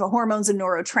cascade of hormones and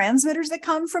neurotransmitters that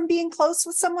come from being close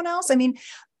with someone else.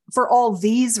 For all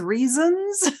these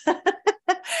reasons,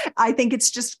 I think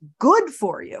it's just good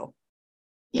for you.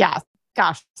 Yeah.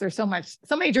 Gosh, there's so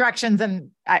many directions.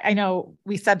 And I know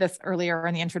we said this earlier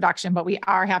in the introduction, but we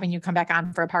are having you come back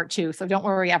on for a part 2. So don't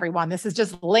worry, everyone. This is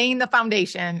just laying the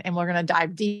foundation, and we're going to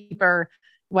dive deeper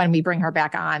when we bring her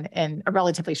back on in a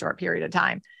relatively short period of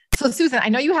time. So Susan, I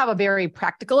know you have a very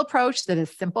practical approach that is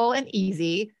simple and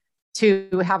easy to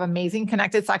have amazing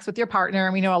connected sex with your partner.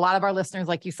 And we know a lot of our listeners,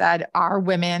 like you said, are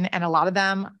women, and a lot of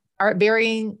them are at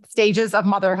varying stages of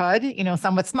motherhood,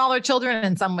 some with smaller children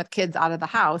and some with kids out of the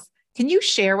house. Can you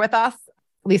share with us,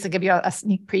 Lisa, give you a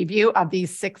sneak preview of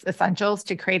these 6 essentials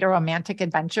to create a romantic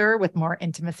adventure with more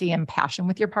intimacy and passion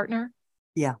with your partner?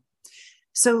 Yeah.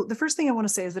 So the first thing I want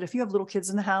to say is that if you have little kids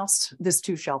in the house, this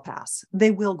too shall pass.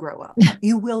 They will grow up.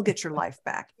 You will get your life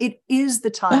back. It is the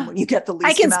time when you get the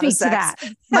least amount of sex. I can speak to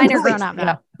that. Mine are grown up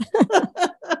now.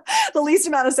 The least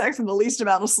amount of sex and the least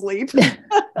amount of sleep.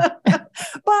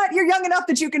 But you're young enough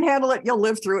that you can handle it. You'll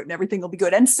live through it and everything will be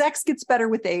good. And sex gets better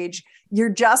with age. You're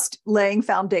just laying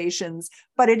foundations.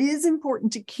 But it is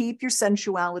important to keep your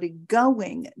sensuality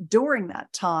going during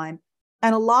that time.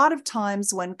 And a lot of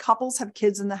times when couples have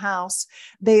kids in the house,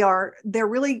 they're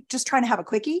really just trying to have a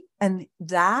quickie. And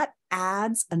that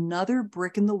adds another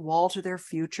brick in the wall to their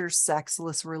future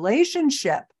sexless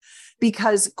relationship,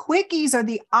 because quickies are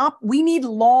we need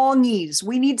longies.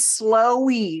 We need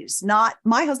slowies.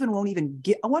 My husband won't even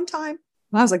get one time.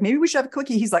 I was like, maybe we should have a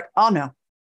quickie. He's like, oh no,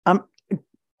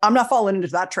 I'm not falling into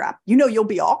that trap. You'll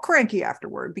be all cranky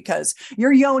afterward because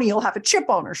your yoni will have a chip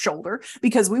on her shoulder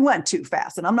because we went too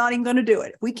fast, and I'm not even going to do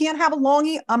it. If we can't have a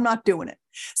longie, I'm not doing it.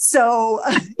 So,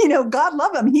 God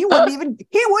love him. He wouldn't even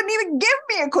give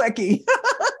me a quickie.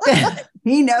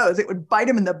 He knows it would bite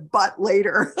him in the butt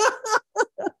later.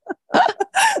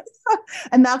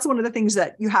 And that's one of the things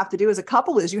that you have to do as a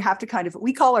couple is you have to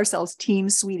we call ourselves Team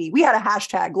Sweetie. We had a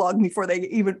hashtag long before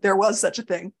there was such a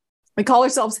thing. We call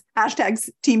ourselves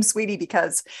 #Team Sweetie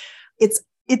because it's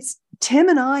Tim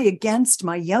and I against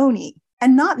my yoni,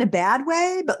 and not in a bad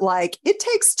way, but like it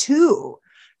takes 2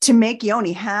 to make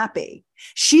yoni happy.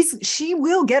 She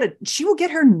will get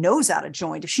her nose out of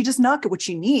joint if she does not get what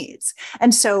she needs.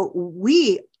 And so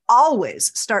we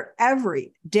always start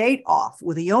every date off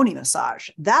with a yoni massage.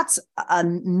 That's a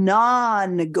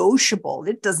non-negotiable.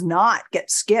 It does not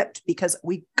get skipped because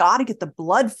we got to get the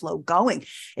blood flow going.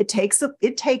 It takes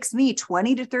me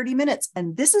 20 to 30 minutes.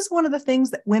 And this is one of the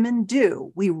things that women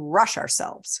do. We rush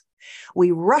ourselves.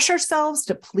 We rush ourselves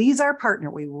to please our partner.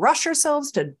 We rush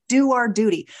ourselves to do our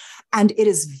duty. And it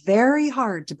is very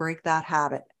hard to break that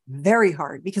habit. Very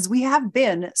hard, because we have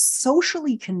been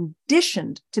socially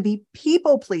conditioned to be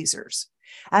people pleasers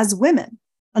as women.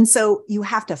 And so you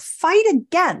have to fight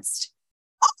against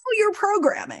all your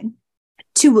programming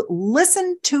to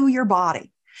listen to your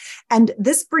body. And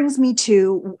this brings me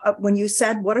to when you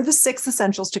said, what are the 6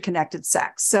 essentials to connected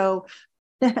sex? So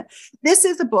this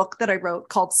is a book that I wrote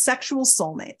called Sexual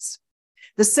Soulmates.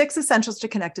 The 6 essentials to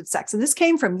connected sex. And this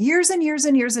came from years and years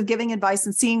and years of giving advice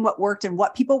and seeing what worked and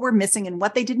what people were missing and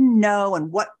what they didn't know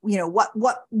and what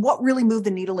really moved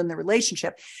the needle in the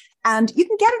relationship. And you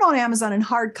can get it on Amazon in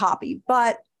hard copy,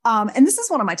 but, and this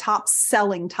is one of my top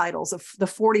selling titles of the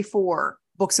 44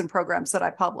 books and programs that I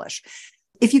publish.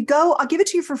 If you go, I'll give it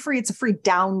to you for free. It's a free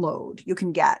download you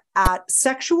can get at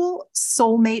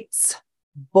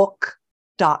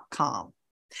sexualsoulmatesbook.com.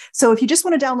 So if you just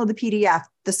want to download the PDF,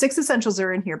 the 6 essentials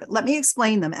are in here, but let me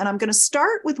explain them. And I'm going to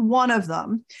start with one of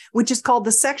them, which is called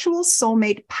the Sexual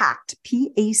Soulmate Pact,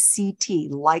 PACT,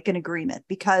 like an agreement,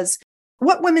 because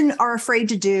what women are afraid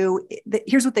to do,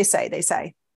 here's what they say. They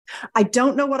say, I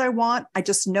don't know what I want. I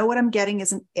just know what I'm getting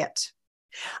isn't it.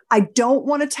 I don't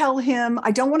want to tell him,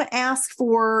 I don't want to ask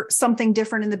for something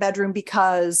different in the bedroom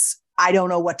because I don't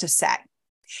know what to say.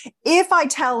 If I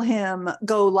tell him,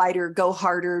 go lighter, go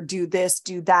harder, do this,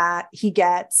 do that, he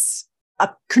gets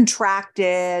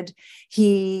contracted.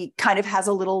 He kind of has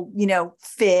a little,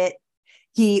 fit.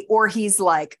 He's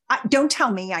like, don't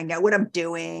tell me, I know what I'm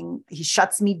doing. He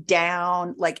shuts me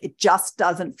down. Like, it just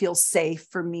doesn't feel safe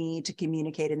for me to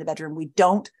communicate in the bedroom. We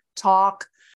don't talk.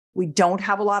 We don't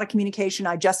have a lot of communication.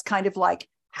 I just kind of like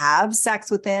have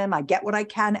sex with him. I get what I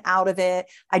can out of it.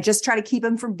 I just try to keep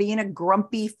him from being a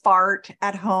grumpy fart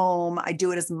at home. I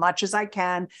do it as much as I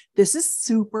can. This is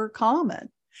super common.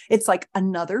 It's like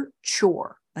another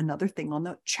chore, another thing on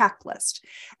the checklist.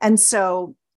 And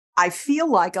so I feel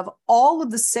like of all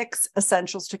of the 6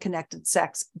 essentials to connected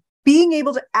sex, being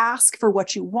able to ask for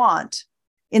what you want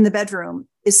in the bedroom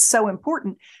is so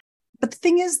important. But the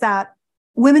thing is that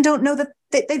women don't know that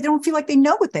they don't feel like they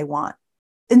know what they want.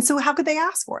 And so how could they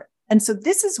ask for it? And so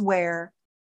this is where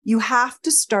you have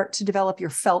to start to develop your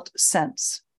felt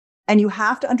sense. And you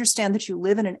have to understand that you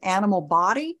live in an animal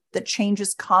body that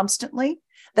changes constantly,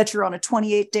 that you're on a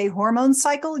 28-day hormone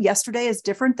cycle. Yesterday is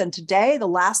different than today. The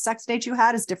last sex date you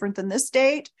had is different than this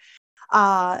date.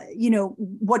 How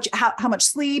much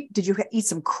sleep? Did you eat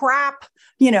some crap?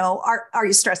 Are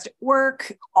you stressed at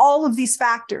work? All of these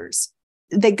factors,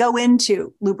 they go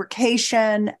into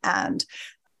lubrication and,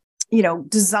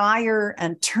 desire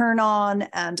and turn on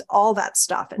and all that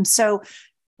stuff. And so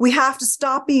we have to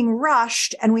stop being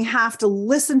rushed and we have to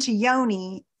listen to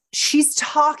Yoni. She's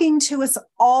talking to us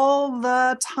all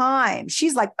the time.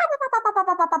 She's like,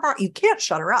 you can't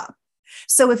shut her up.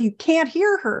 So if you can't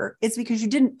hear her, it's because you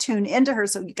didn't tune into her.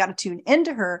 So you got to tune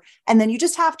into her. And then you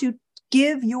just have to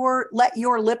let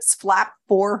your lips flap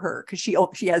for her, because she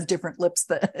has different lips,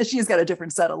 she's got a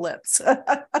different set of lips.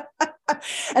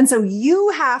 And so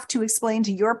you have to explain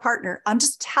to your partner, I'm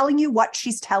just telling you what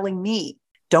she's telling me.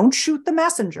 Don't shoot the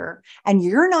messenger. And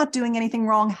you're not doing anything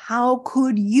wrong. How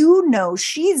could you know?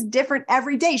 She's different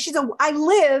every day. I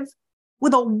live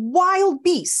with a wild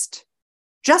beast,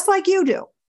 just like you do.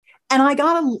 And I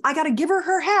gotta give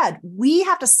her head. We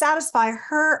have to satisfy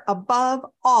her above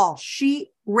all. She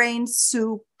reigns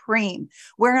supreme.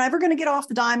 We're never going to get off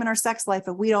the dime in our sex life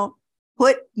if we don't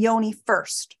put Yoni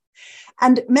first.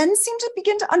 And men seem to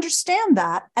begin to understand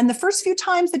that. And the first few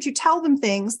times that you tell them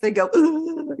things, they go,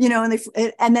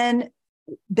 and then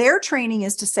their training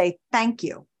is to say thank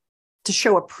you, to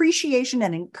show appreciation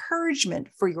and encouragement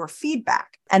for your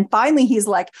feedback. And finally, he's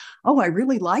like, oh, I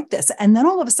really like this. And then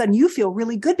all of a sudden you feel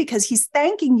really good because he's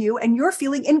thanking you and you're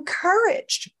feeling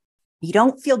encouraged. You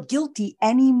don't feel guilty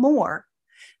anymore.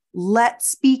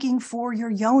 Speaking for your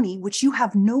Yoni, which you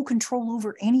have no control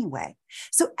over anyway.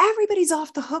 So everybody's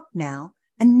off the hook now.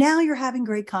 And now you're having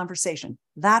great conversation.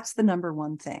 That's the number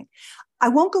one thing. I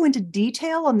won't go into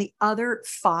detail on the other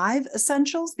 5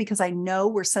 essentials because I know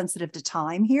we're sensitive to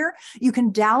time here. You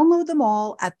can download them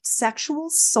all at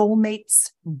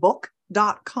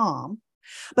sexualsoulmatesbook.com,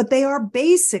 but they are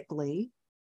basically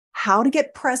how to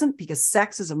get present, because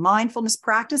sex is a mindfulness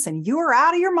practice and you're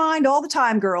out of your mind all the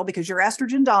time, girl, because you're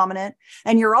estrogen dominant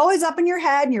and you're always up in your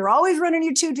head and you're always running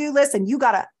your to-do list, and you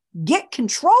got to get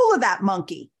control of that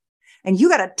monkey and you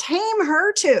got to tame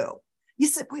her too. You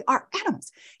said we are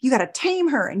animals. You got to tame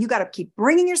her and you got to keep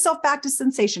bringing yourself back to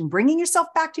sensation, bringing yourself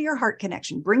back to your heart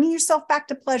connection, bringing yourself back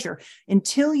to pleasure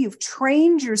until you've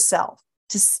trained yourself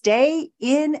to stay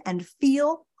in and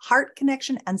feel heart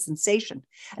connection and sensation.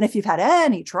 And if you've had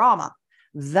any trauma,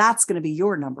 that's going to be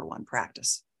your number one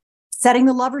practice. Setting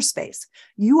the lover space.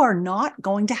 You are not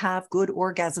going to have good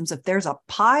orgasms if there's a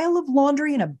pile of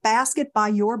laundry in a basket by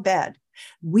your bed.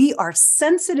 We are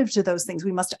sensitive to those things.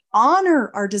 We must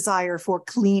honor our desire for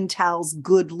clean towels,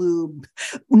 good lube,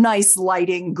 nice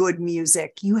lighting, good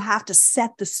music. You have to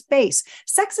set the space.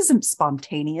 Sex isn't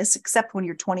spontaneous, except when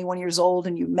you're 21 years old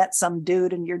and you met some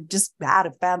dude and you're just had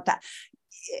a fantastic.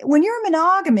 When you're in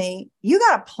monogamy, you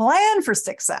got to plan for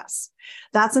success.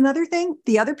 That's another thing.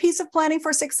 The other piece of planning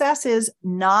for success is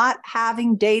not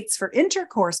having dates for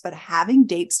intercourse, but having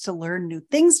dates to learn new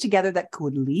things together that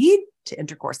could lead to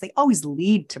intercourse. They always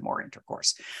lead to more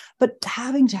intercourse, but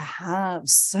having to have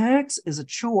sex is a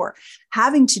chore.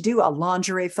 Having to do a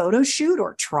lingerie photo shoot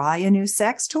or try a new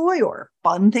sex toy or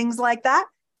fun things like that.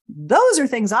 Those are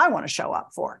things I want to show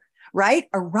up for. Right?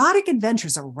 Erotic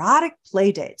adventures, erotic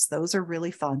play dates. Those are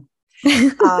really fun.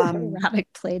 Erotic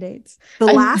play dates. The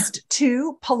last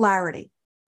 2, polarity.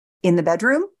 In the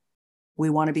bedroom, we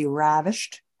want to be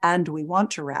ravished and we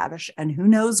want to ravish, and who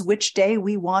knows which day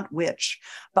we want which,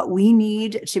 but we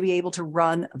need to be able to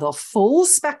run the full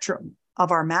spectrum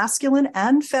of our masculine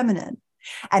and feminine.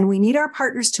 And we need our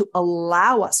partners to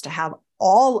allow us to have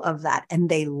all of that. And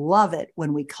they love it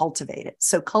when we cultivate it.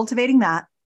 So cultivating that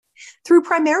through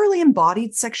primarily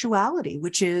embodied sexuality,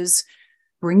 which is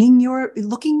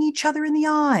looking each other in the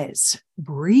eyes,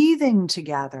 breathing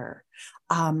together,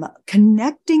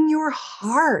 connecting your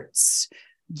hearts,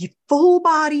 full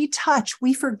body touch.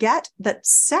 We forget that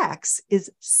sex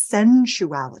is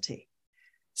sensuality.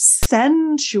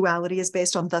 Sensuality is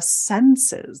based on the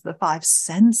senses, the 5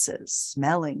 senses: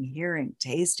 smelling, hearing,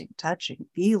 tasting, touching,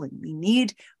 feeling. We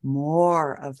need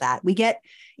more of that. We get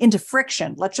into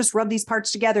friction. Let's just rub these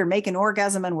parts together, make an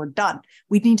orgasm, and we're done.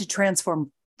 We need to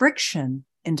transform friction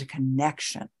into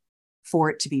connection for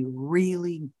it to be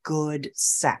really good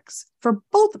sex for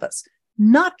both of us,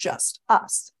 not just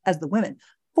us as the women,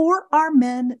 for our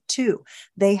men too.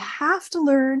 They have to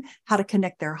learn how to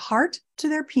connect their heart to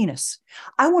their penis.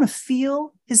 I want to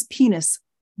feel his penis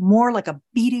more like a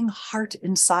beating heart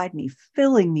inside me,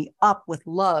 filling me up with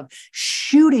love,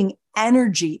 shooting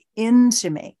energy into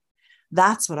me.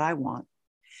 That's what I want.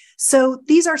 So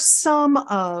these are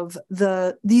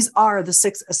the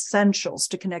 6 essentials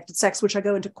to connected sex, which I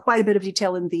go into quite a bit of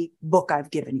detail in the book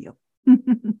I've given you.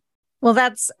 Well,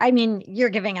 you're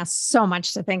giving us so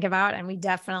much to think about, and we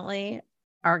definitely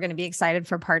are going to be excited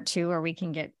for part 2, where we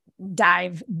can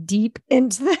dive deep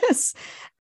into this.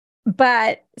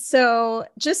 But so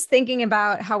just thinking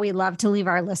about how we love to leave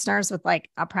our listeners with like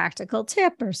a practical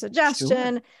tip or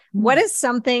suggestion, Sure. What is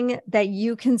something that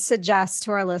you can suggest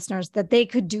to our listeners that they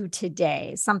could do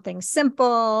today? Something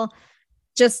simple,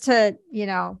 just to,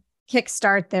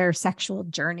 kickstart their sexual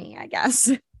journey, I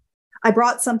guess. I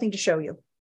brought something to show you.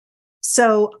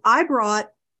 So I brought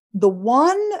the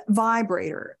one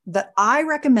vibrator that I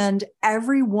recommend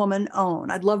every woman own.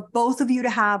 I'd love both of you to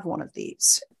have one of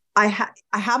these. I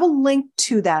have a link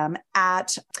to them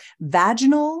at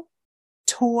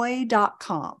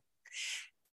vaginaltoy.com.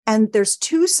 And there's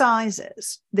 2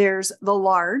 sizes. There's the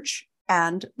large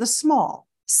and the small.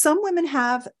 Some women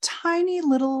have tiny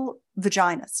little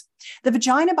vaginas. The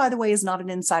vagina, by the way, is not an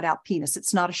inside-out penis.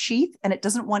 It's not a sheath, and it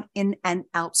doesn't want in and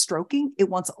out stroking. It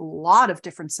wants a lot of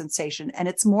different sensation, and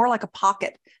it's more like a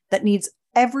pocket that needs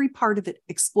every part of it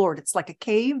explored. It's like a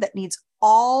cave that needs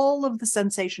all of the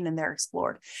sensation in there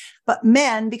explored. But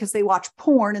men, because they watch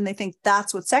porn and they think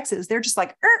that's what sex is, they're just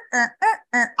like,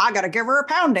 I got to give her a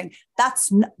pounding.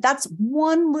 That's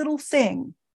one little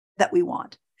thing that we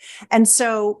want. And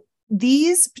so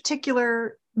these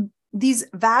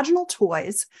vaginal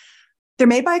toys, they're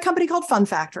made by a company called Fun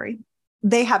Factory.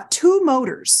 They have 2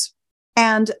 motors,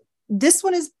 and this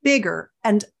one is bigger.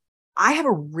 And I have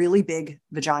a really big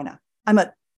vagina. I'm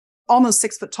a almost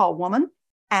 6 foot tall woman,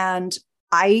 and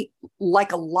I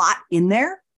like a lot in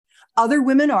there. Other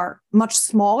women are much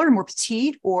smaller, more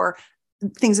petite, or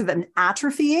things have been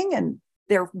atrophying and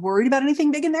they're worried about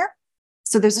anything big in there.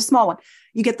 So there's a small one.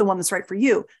 You get the one that's right for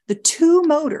you. The 2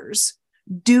 motors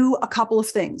do a couple of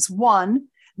things. One,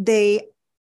 they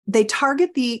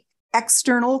target the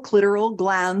external clitoral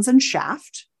glands and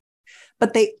shaft,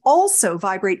 but they also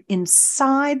vibrate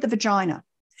inside the vagina.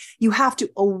 You have to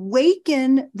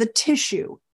awaken the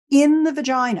tissue in the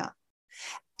vagina.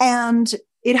 And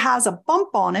it has a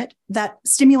bump on it that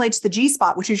stimulates the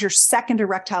G-spot, which is your second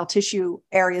erectile tissue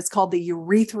area. It's called the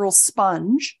urethral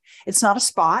sponge. It's not a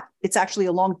spot. It's actually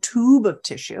a long tube of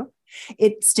tissue.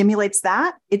 It stimulates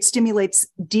that. It stimulates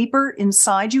deeper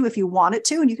inside you if you want it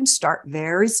to. And you can start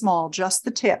very small, just the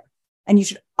tip. And you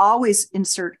should always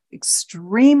insert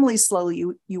extremely slowly.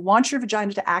 You want your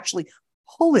vagina to actually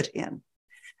pull it in.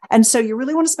 And so you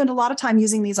really want to spend a lot of time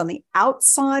using these on the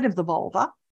outside of the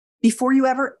vulva before you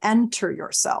ever enter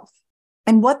yourself.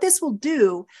 And what this will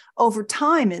do over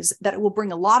time is that it will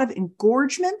bring a lot of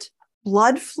engorgement,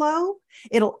 blood flow.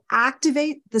 It'll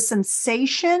activate the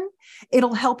sensation.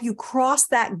 It'll help you cross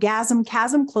that gasm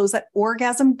chasm, close that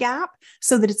orgasm gap,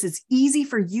 so that it's as easy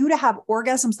for you to have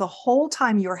orgasms the whole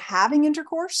time you're having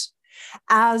intercourse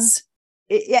as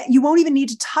you won't even need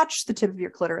to touch the tip of your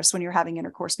clitoris when you're having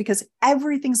intercourse, because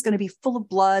everything's going to be full of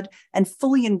blood and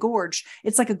fully engorged.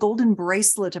 It's like a golden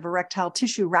bracelet of erectile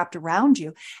tissue wrapped around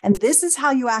you. And this is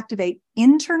how you activate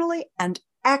internally and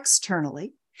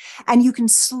externally. And you can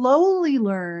slowly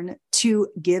learn to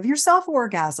give yourself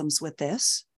orgasms with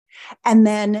this. And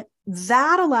then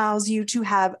that allows you to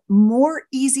have more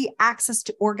easy access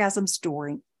to orgasms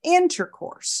during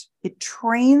intercourse. It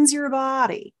trains your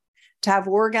body to have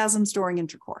orgasms during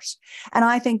intercourse. And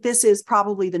I think this is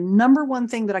probably the number one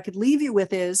thing that I could leave you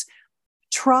with is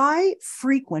Try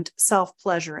frequent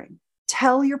self-pleasuring.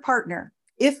 Tell your partner.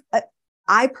 If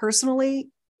I personally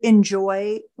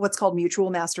enjoy what's called mutual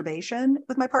masturbation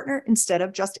with my partner instead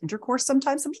of just intercourse.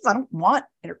 Sometimes I don't want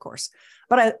intercourse,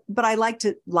 but I like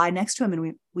to lie next to him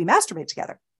and we masturbate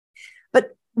together.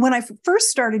 But when I first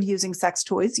started using sex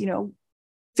toys,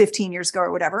 15 years ago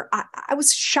or whatever, I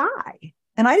was shy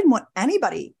and I didn't want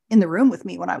anybody in the room with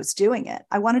me when I was doing it.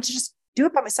 I wanted to just do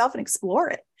it by myself and explore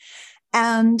it.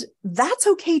 And that's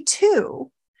okay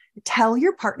too. Tell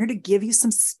your partner to give you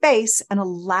some space and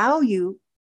allow you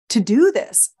to do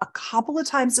this a couple of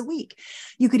times a week.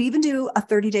 You could even do a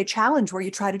 30-day challenge where you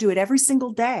try to do it every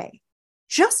single day,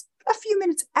 just a few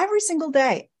minutes every single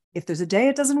day. If there's a day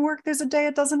it doesn't work, there's a day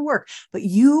it doesn't work. But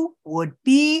you would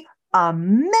be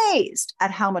amazed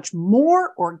at how much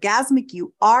more orgasmic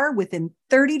you are within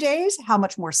 30 days, how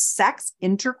much more sex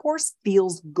intercourse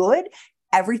feels good.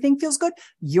 Everything feels good.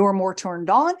 You're more turned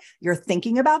on. You're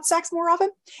thinking about sex more often.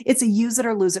 It's a use it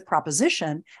or lose it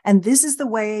proposition. And this is the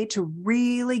way to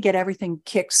really get everything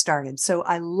kick-started. So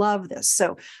I love this.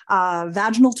 So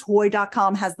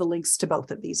vaginaltoy.com has the links to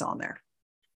both of these on there.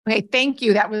 Okay. Thank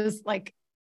you. That was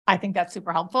I think that's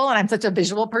super helpful. And I'm such a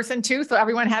visual person too. So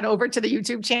everyone head over to the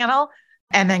YouTube channel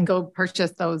and then go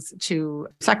purchase those 2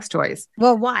 sex toys.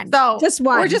 Well, one. So just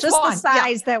one. Or just one. The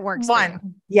size that works.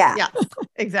 One. Yeah,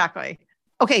 exactly.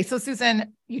 Okay. So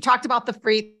Susan, you talked about the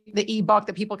ebook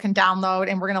that people can download,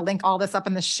 and we're going to link all this up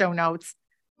in the show notes,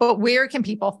 but where can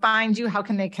people find you? How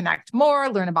can they connect more,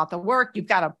 learn about the work? You've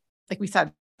got like we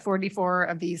said, 44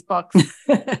 of these books.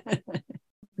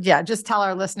 Yeah. Just tell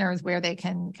our listeners where they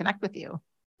can connect with you.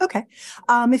 Okay.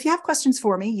 If you have questions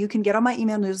for me, you can get on my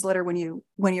email newsletter when you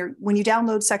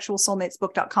download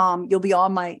sexualsoulmatesbook.com, you'll be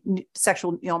on my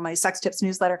my sex tips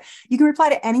newsletter. You can reply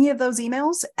to any of those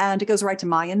emails and it goes right to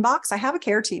my inbox. I have a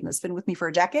care team that's been with me for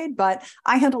a decade, but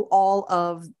I handle all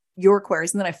of your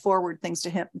queries. And then I forward things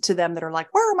to them that are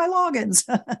like, where are my logins?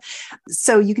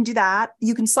 So you can do that.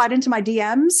 You can slide into my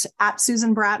DMs at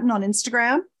Susan Bratton on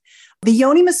Instagram. The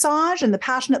yoni massage and the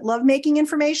passionate lovemaking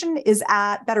information is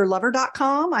at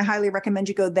betterlover.com. I highly recommend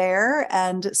you go there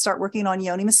and start working on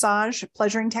yoni massage,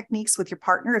 pleasuring techniques with your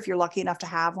partner if you're lucky enough to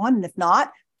have one. And if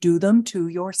not, do them to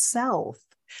yourself.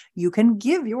 You can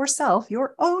give yourself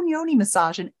your own yoni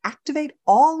massage and activate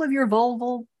all of your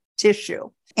vulval tissue.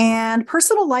 And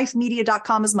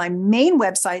personallifemedia.com is my main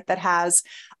website that has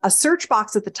a search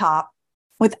box at the top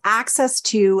with access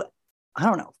to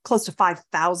close to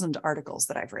 5,000 articles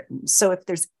that I've written. So if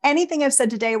there's anything I've said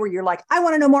today where you're like, I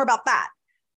want to know more about that,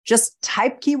 just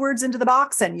type keywords into the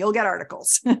box and you'll get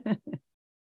articles. Okay,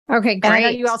 great. And I know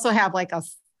you also have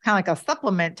a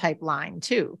supplement type line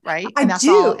too, right? I and that's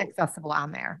do. all accessible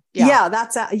on there. Yeah,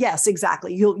 that's yes,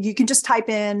 exactly. You can just type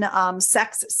in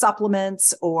sex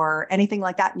supplements or anything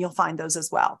like that, and you'll find those as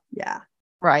well. Yeah.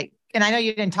 Right. And I know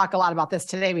you didn't talk a lot about this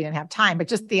today. We didn't have time, but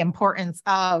just the importance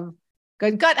of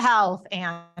good gut health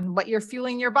and what you're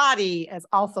fueling your body is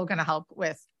also going to help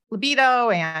with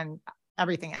libido and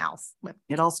everything else.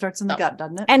 It all starts in the gut,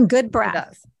 doesn't it? And good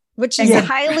breath, which is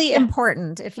highly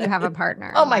important if you have a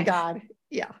partner. Oh my God.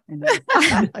 Yeah.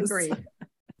 Agree.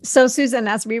 So Susan,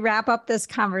 as we wrap up this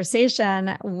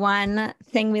conversation, one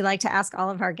thing we like to ask all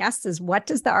of our guests is, what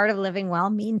does the art of living well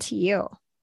mean to you?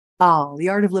 Oh, the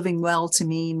art of living well to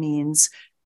me means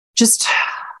just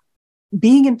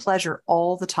being in pleasure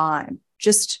all the time.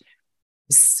 Just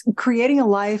creating a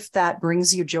life that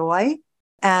brings you joy,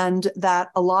 and that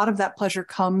a lot of that pleasure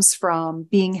comes from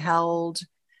being held,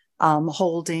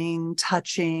 holding,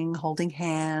 touching, holding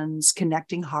hands,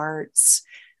 connecting hearts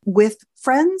with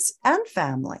friends and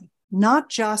family, not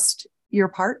just your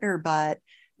partner, but,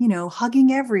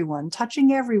 hugging everyone,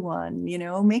 touching everyone,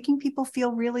 making people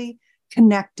feel really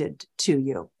connected to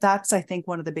you. That's, I think,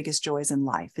 one of the biggest joys in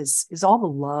life is all the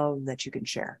love that you can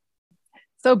share.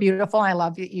 So beautiful. I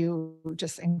love that you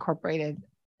just incorporated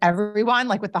everyone,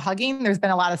 like with the hugging. There's been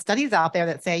a lot of studies out there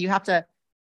that say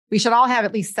we should all have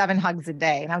at least 7 hugs a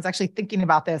day. And I was actually thinking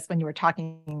about this when you were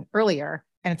talking earlier.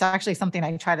 And it's actually something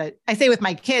I say with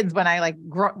my kids when I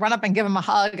run up and give them a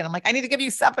hug, and I'm like, I need to give you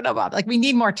 7 of them. We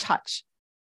need more touch.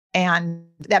 And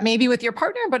that may be with your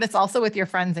partner, but it's also with your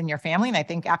friends and your family. And I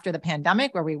think after the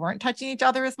pandemic, where we weren't touching each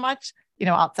other as much,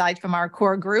 outside from our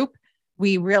core group,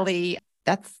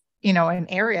 that's an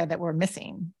area that we're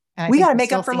missing. And we got to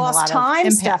make up for lost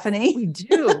time, Stephanie. We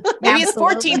do. Maybe it's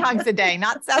 14 hugs a day,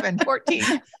 not 7,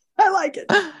 14. I like it.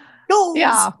 Goals.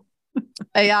 Yeah.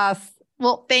 Yes.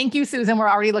 Well, thank you, Susan. We're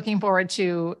already looking forward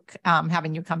to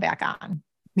having you come back on.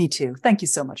 Me too. Thank you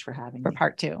so much for having me. For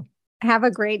part 2. Have a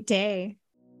great day.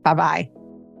 Bye-bye.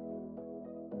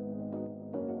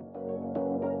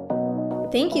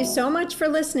 Thank you so much for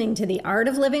listening to the Art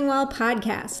of Living Well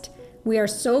podcast. We are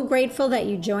so grateful that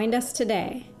you joined us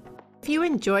today. If you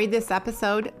enjoyed this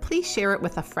episode, please share it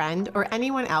with a friend or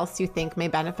anyone else you think may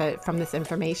benefit from this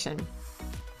information.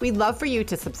 We'd love for you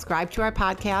to subscribe to our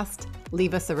podcast,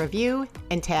 leave us a review,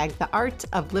 and tag the Art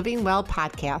of Living Well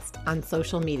podcast on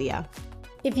social media.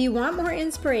 If you want more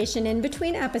inspiration in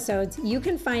between episodes, you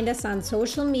can find us on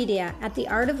social media at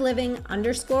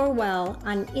theartofliving_well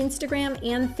on Instagram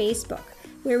and Facebook,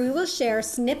 where we will share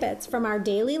snippets from our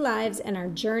daily lives and our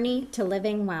journey to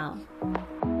living well.